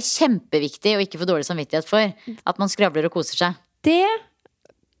 Og det det kjempeviktig, og ikke for dårlig samvittighet for, at man skravler og koser seg. Det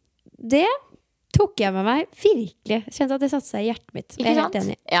Det tok jeg med meg virkelig. Kjente at det satte seg i hjertet mitt. Jeg er helt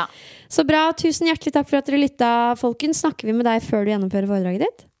enig. Ja. Så bra, tusen hjertelig takk for at dere lytta, folkens. Snakker vi med deg før du gjennomfører foredraget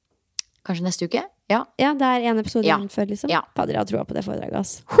ditt? Kanskje neste uke? Ja. Ja, det er en episode Ja. igjen før, liksom. Ja. Fader, jeg har troa på det foredraget,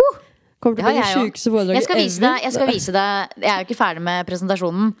 ass. Kommer til å bli Ja, det jeg også. sjukeste foredraget Jeg skal vise ever. deg. Jeg er jo ikke ferdig med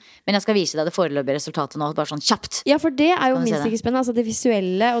presentasjonen, men jeg skal vise deg det foreløpige resultatet nå, bare sånn kjapt. Ja, for det er jo Kan du se minst det? like spennende. Altså det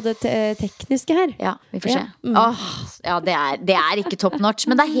visuelle og det tekniske her. Ja, vi får se. Ja. Mm. Ja, det er ikke top notch,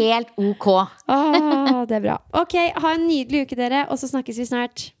 men det er helt ok. Det er bra. Ok, ha en nydelig uke, dere, og så snakkes vi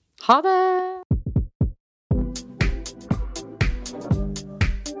snart. Ha det!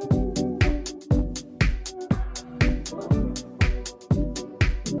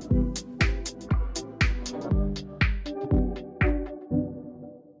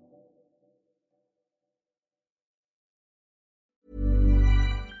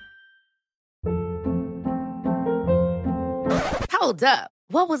 Hold up.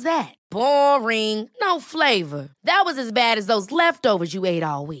 What was that? Boring. No flavor. That was as bad as those leftovers you ate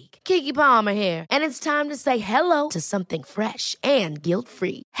all week. Keke Palmer here, and it's time to say hello to something fresh and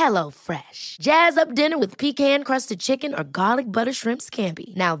guilt-free. Hello Fresh. Jazz up dinner with pecan-crusted chicken or garlic butter shrimp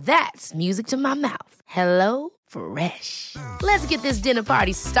scampi. Now that's music to my mouth. Hello Fresh. Let's get this dinner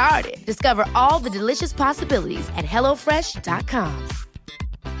party started. Discover all the delicious possibilities at hellofresh.com.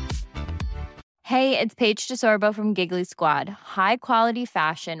 Hey, it's Paige DeSorbo from Giggly Squad. High quality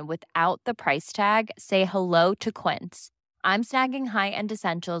fashion without the price tag. Say hello to Quince. I'm snagging high-end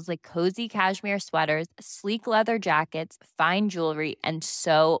essentials like cozy cashmere sweaters, sleek leather jackets, fine jewelry, and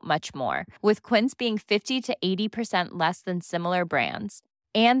so much more. With Quince being 50 to 80% less than similar brands.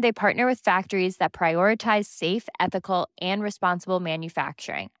 And they partner with factories that prioritize safe, ethical, and responsible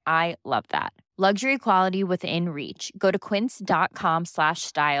manufacturing. I love that. Luxury quality within reach. Go to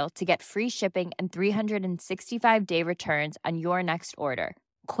quince.com/style to get free shipping and 365-day returns on your next order.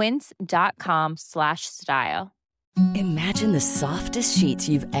 Quince.com/style. Imagine the softest sheets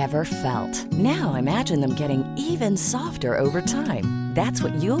you've ever felt. Now imagine them getting even softer over time. That's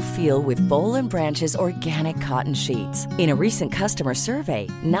what you'll feel with Boll & Branch's organic cotton sheets. In a recent customer survey,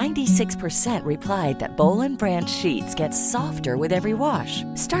 96% replied that Boll & Branch sheets get softer with every wash.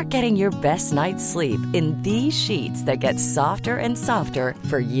 Start getting your best night's sleep in these sheets that get softer and softer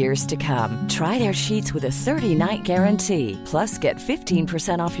for years to come. Try their sheets with a 30-night guarantee. Plus, get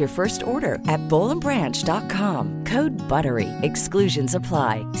 15% off your first order at bollandbranch.com. Code BUTTERY. Exclusions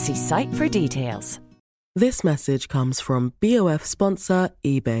apply. See site for details. This message comes from BOF sponsor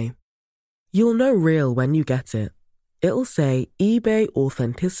eBay. You'll know real when you get it. It'll say eBay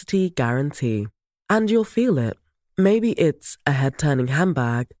Authenticity Guarantee. And you'll feel it. Maybe it's a head-turning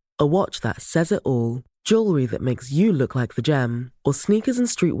handbag, a watch that says it all, jewelry that makes you look like the gem, or sneakers and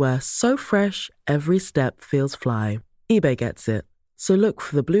streetwear so fresh every step feels fly. eBay gets it. So look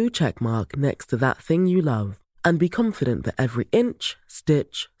for the blue check mark next to that thing you love. And be confident that every inch,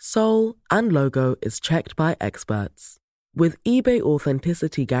 stitch, sole, and logo is checked by experts. With eBay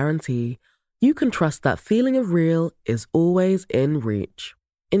Authenticity Guarantee, you can trust that feeling of real is always in reach.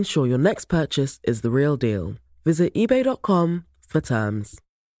 Ensure your next purchase is the real deal. Visit eBay.com for terms.